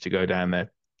excuse to go down there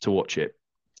to watch it,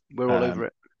 we're all over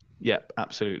it. Yep,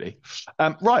 absolutely.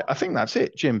 Right, I think that's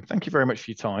it, Jim. Thank you very much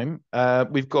for your time.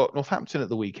 We've got Northampton at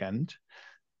the weekend,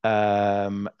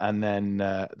 and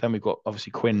then we've got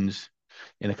obviously Quins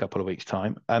in a couple of weeks'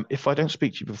 time. If I don't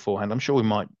speak to you beforehand, I'm sure we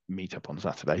might meet up on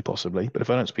Saturday, possibly. But if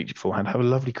I don't speak to you beforehand, have a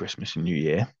lovely Christmas and New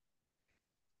Year.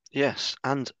 Yes,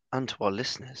 and to our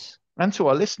listeners. And to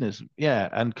our listeners, yeah,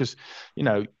 and because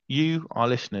you, our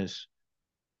listeners,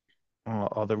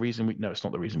 are the reason we. No, it's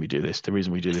not the reason we do this. The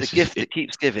reason we do this is the gift that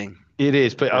keeps giving. It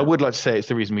is, but I would like to say it's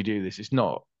the reason we do this. It's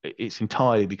not. It's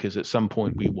entirely because at some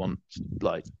point we want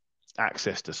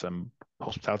access to some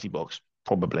hospitality box,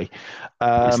 probably.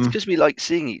 It's because we like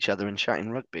seeing each other and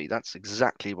chatting rugby. That's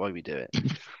exactly why we do it.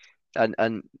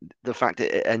 and the fact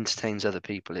that it entertains other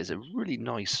people is a really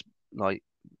nice,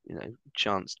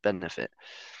 chanced benefit.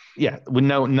 Yeah,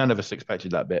 none of us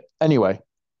expected that bit. Anyway,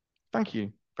 thank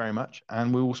you very much,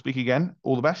 and we will speak again.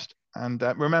 All the best, and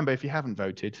remember, if you haven't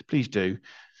voted, please do.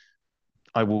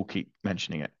 I will keep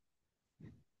mentioning it.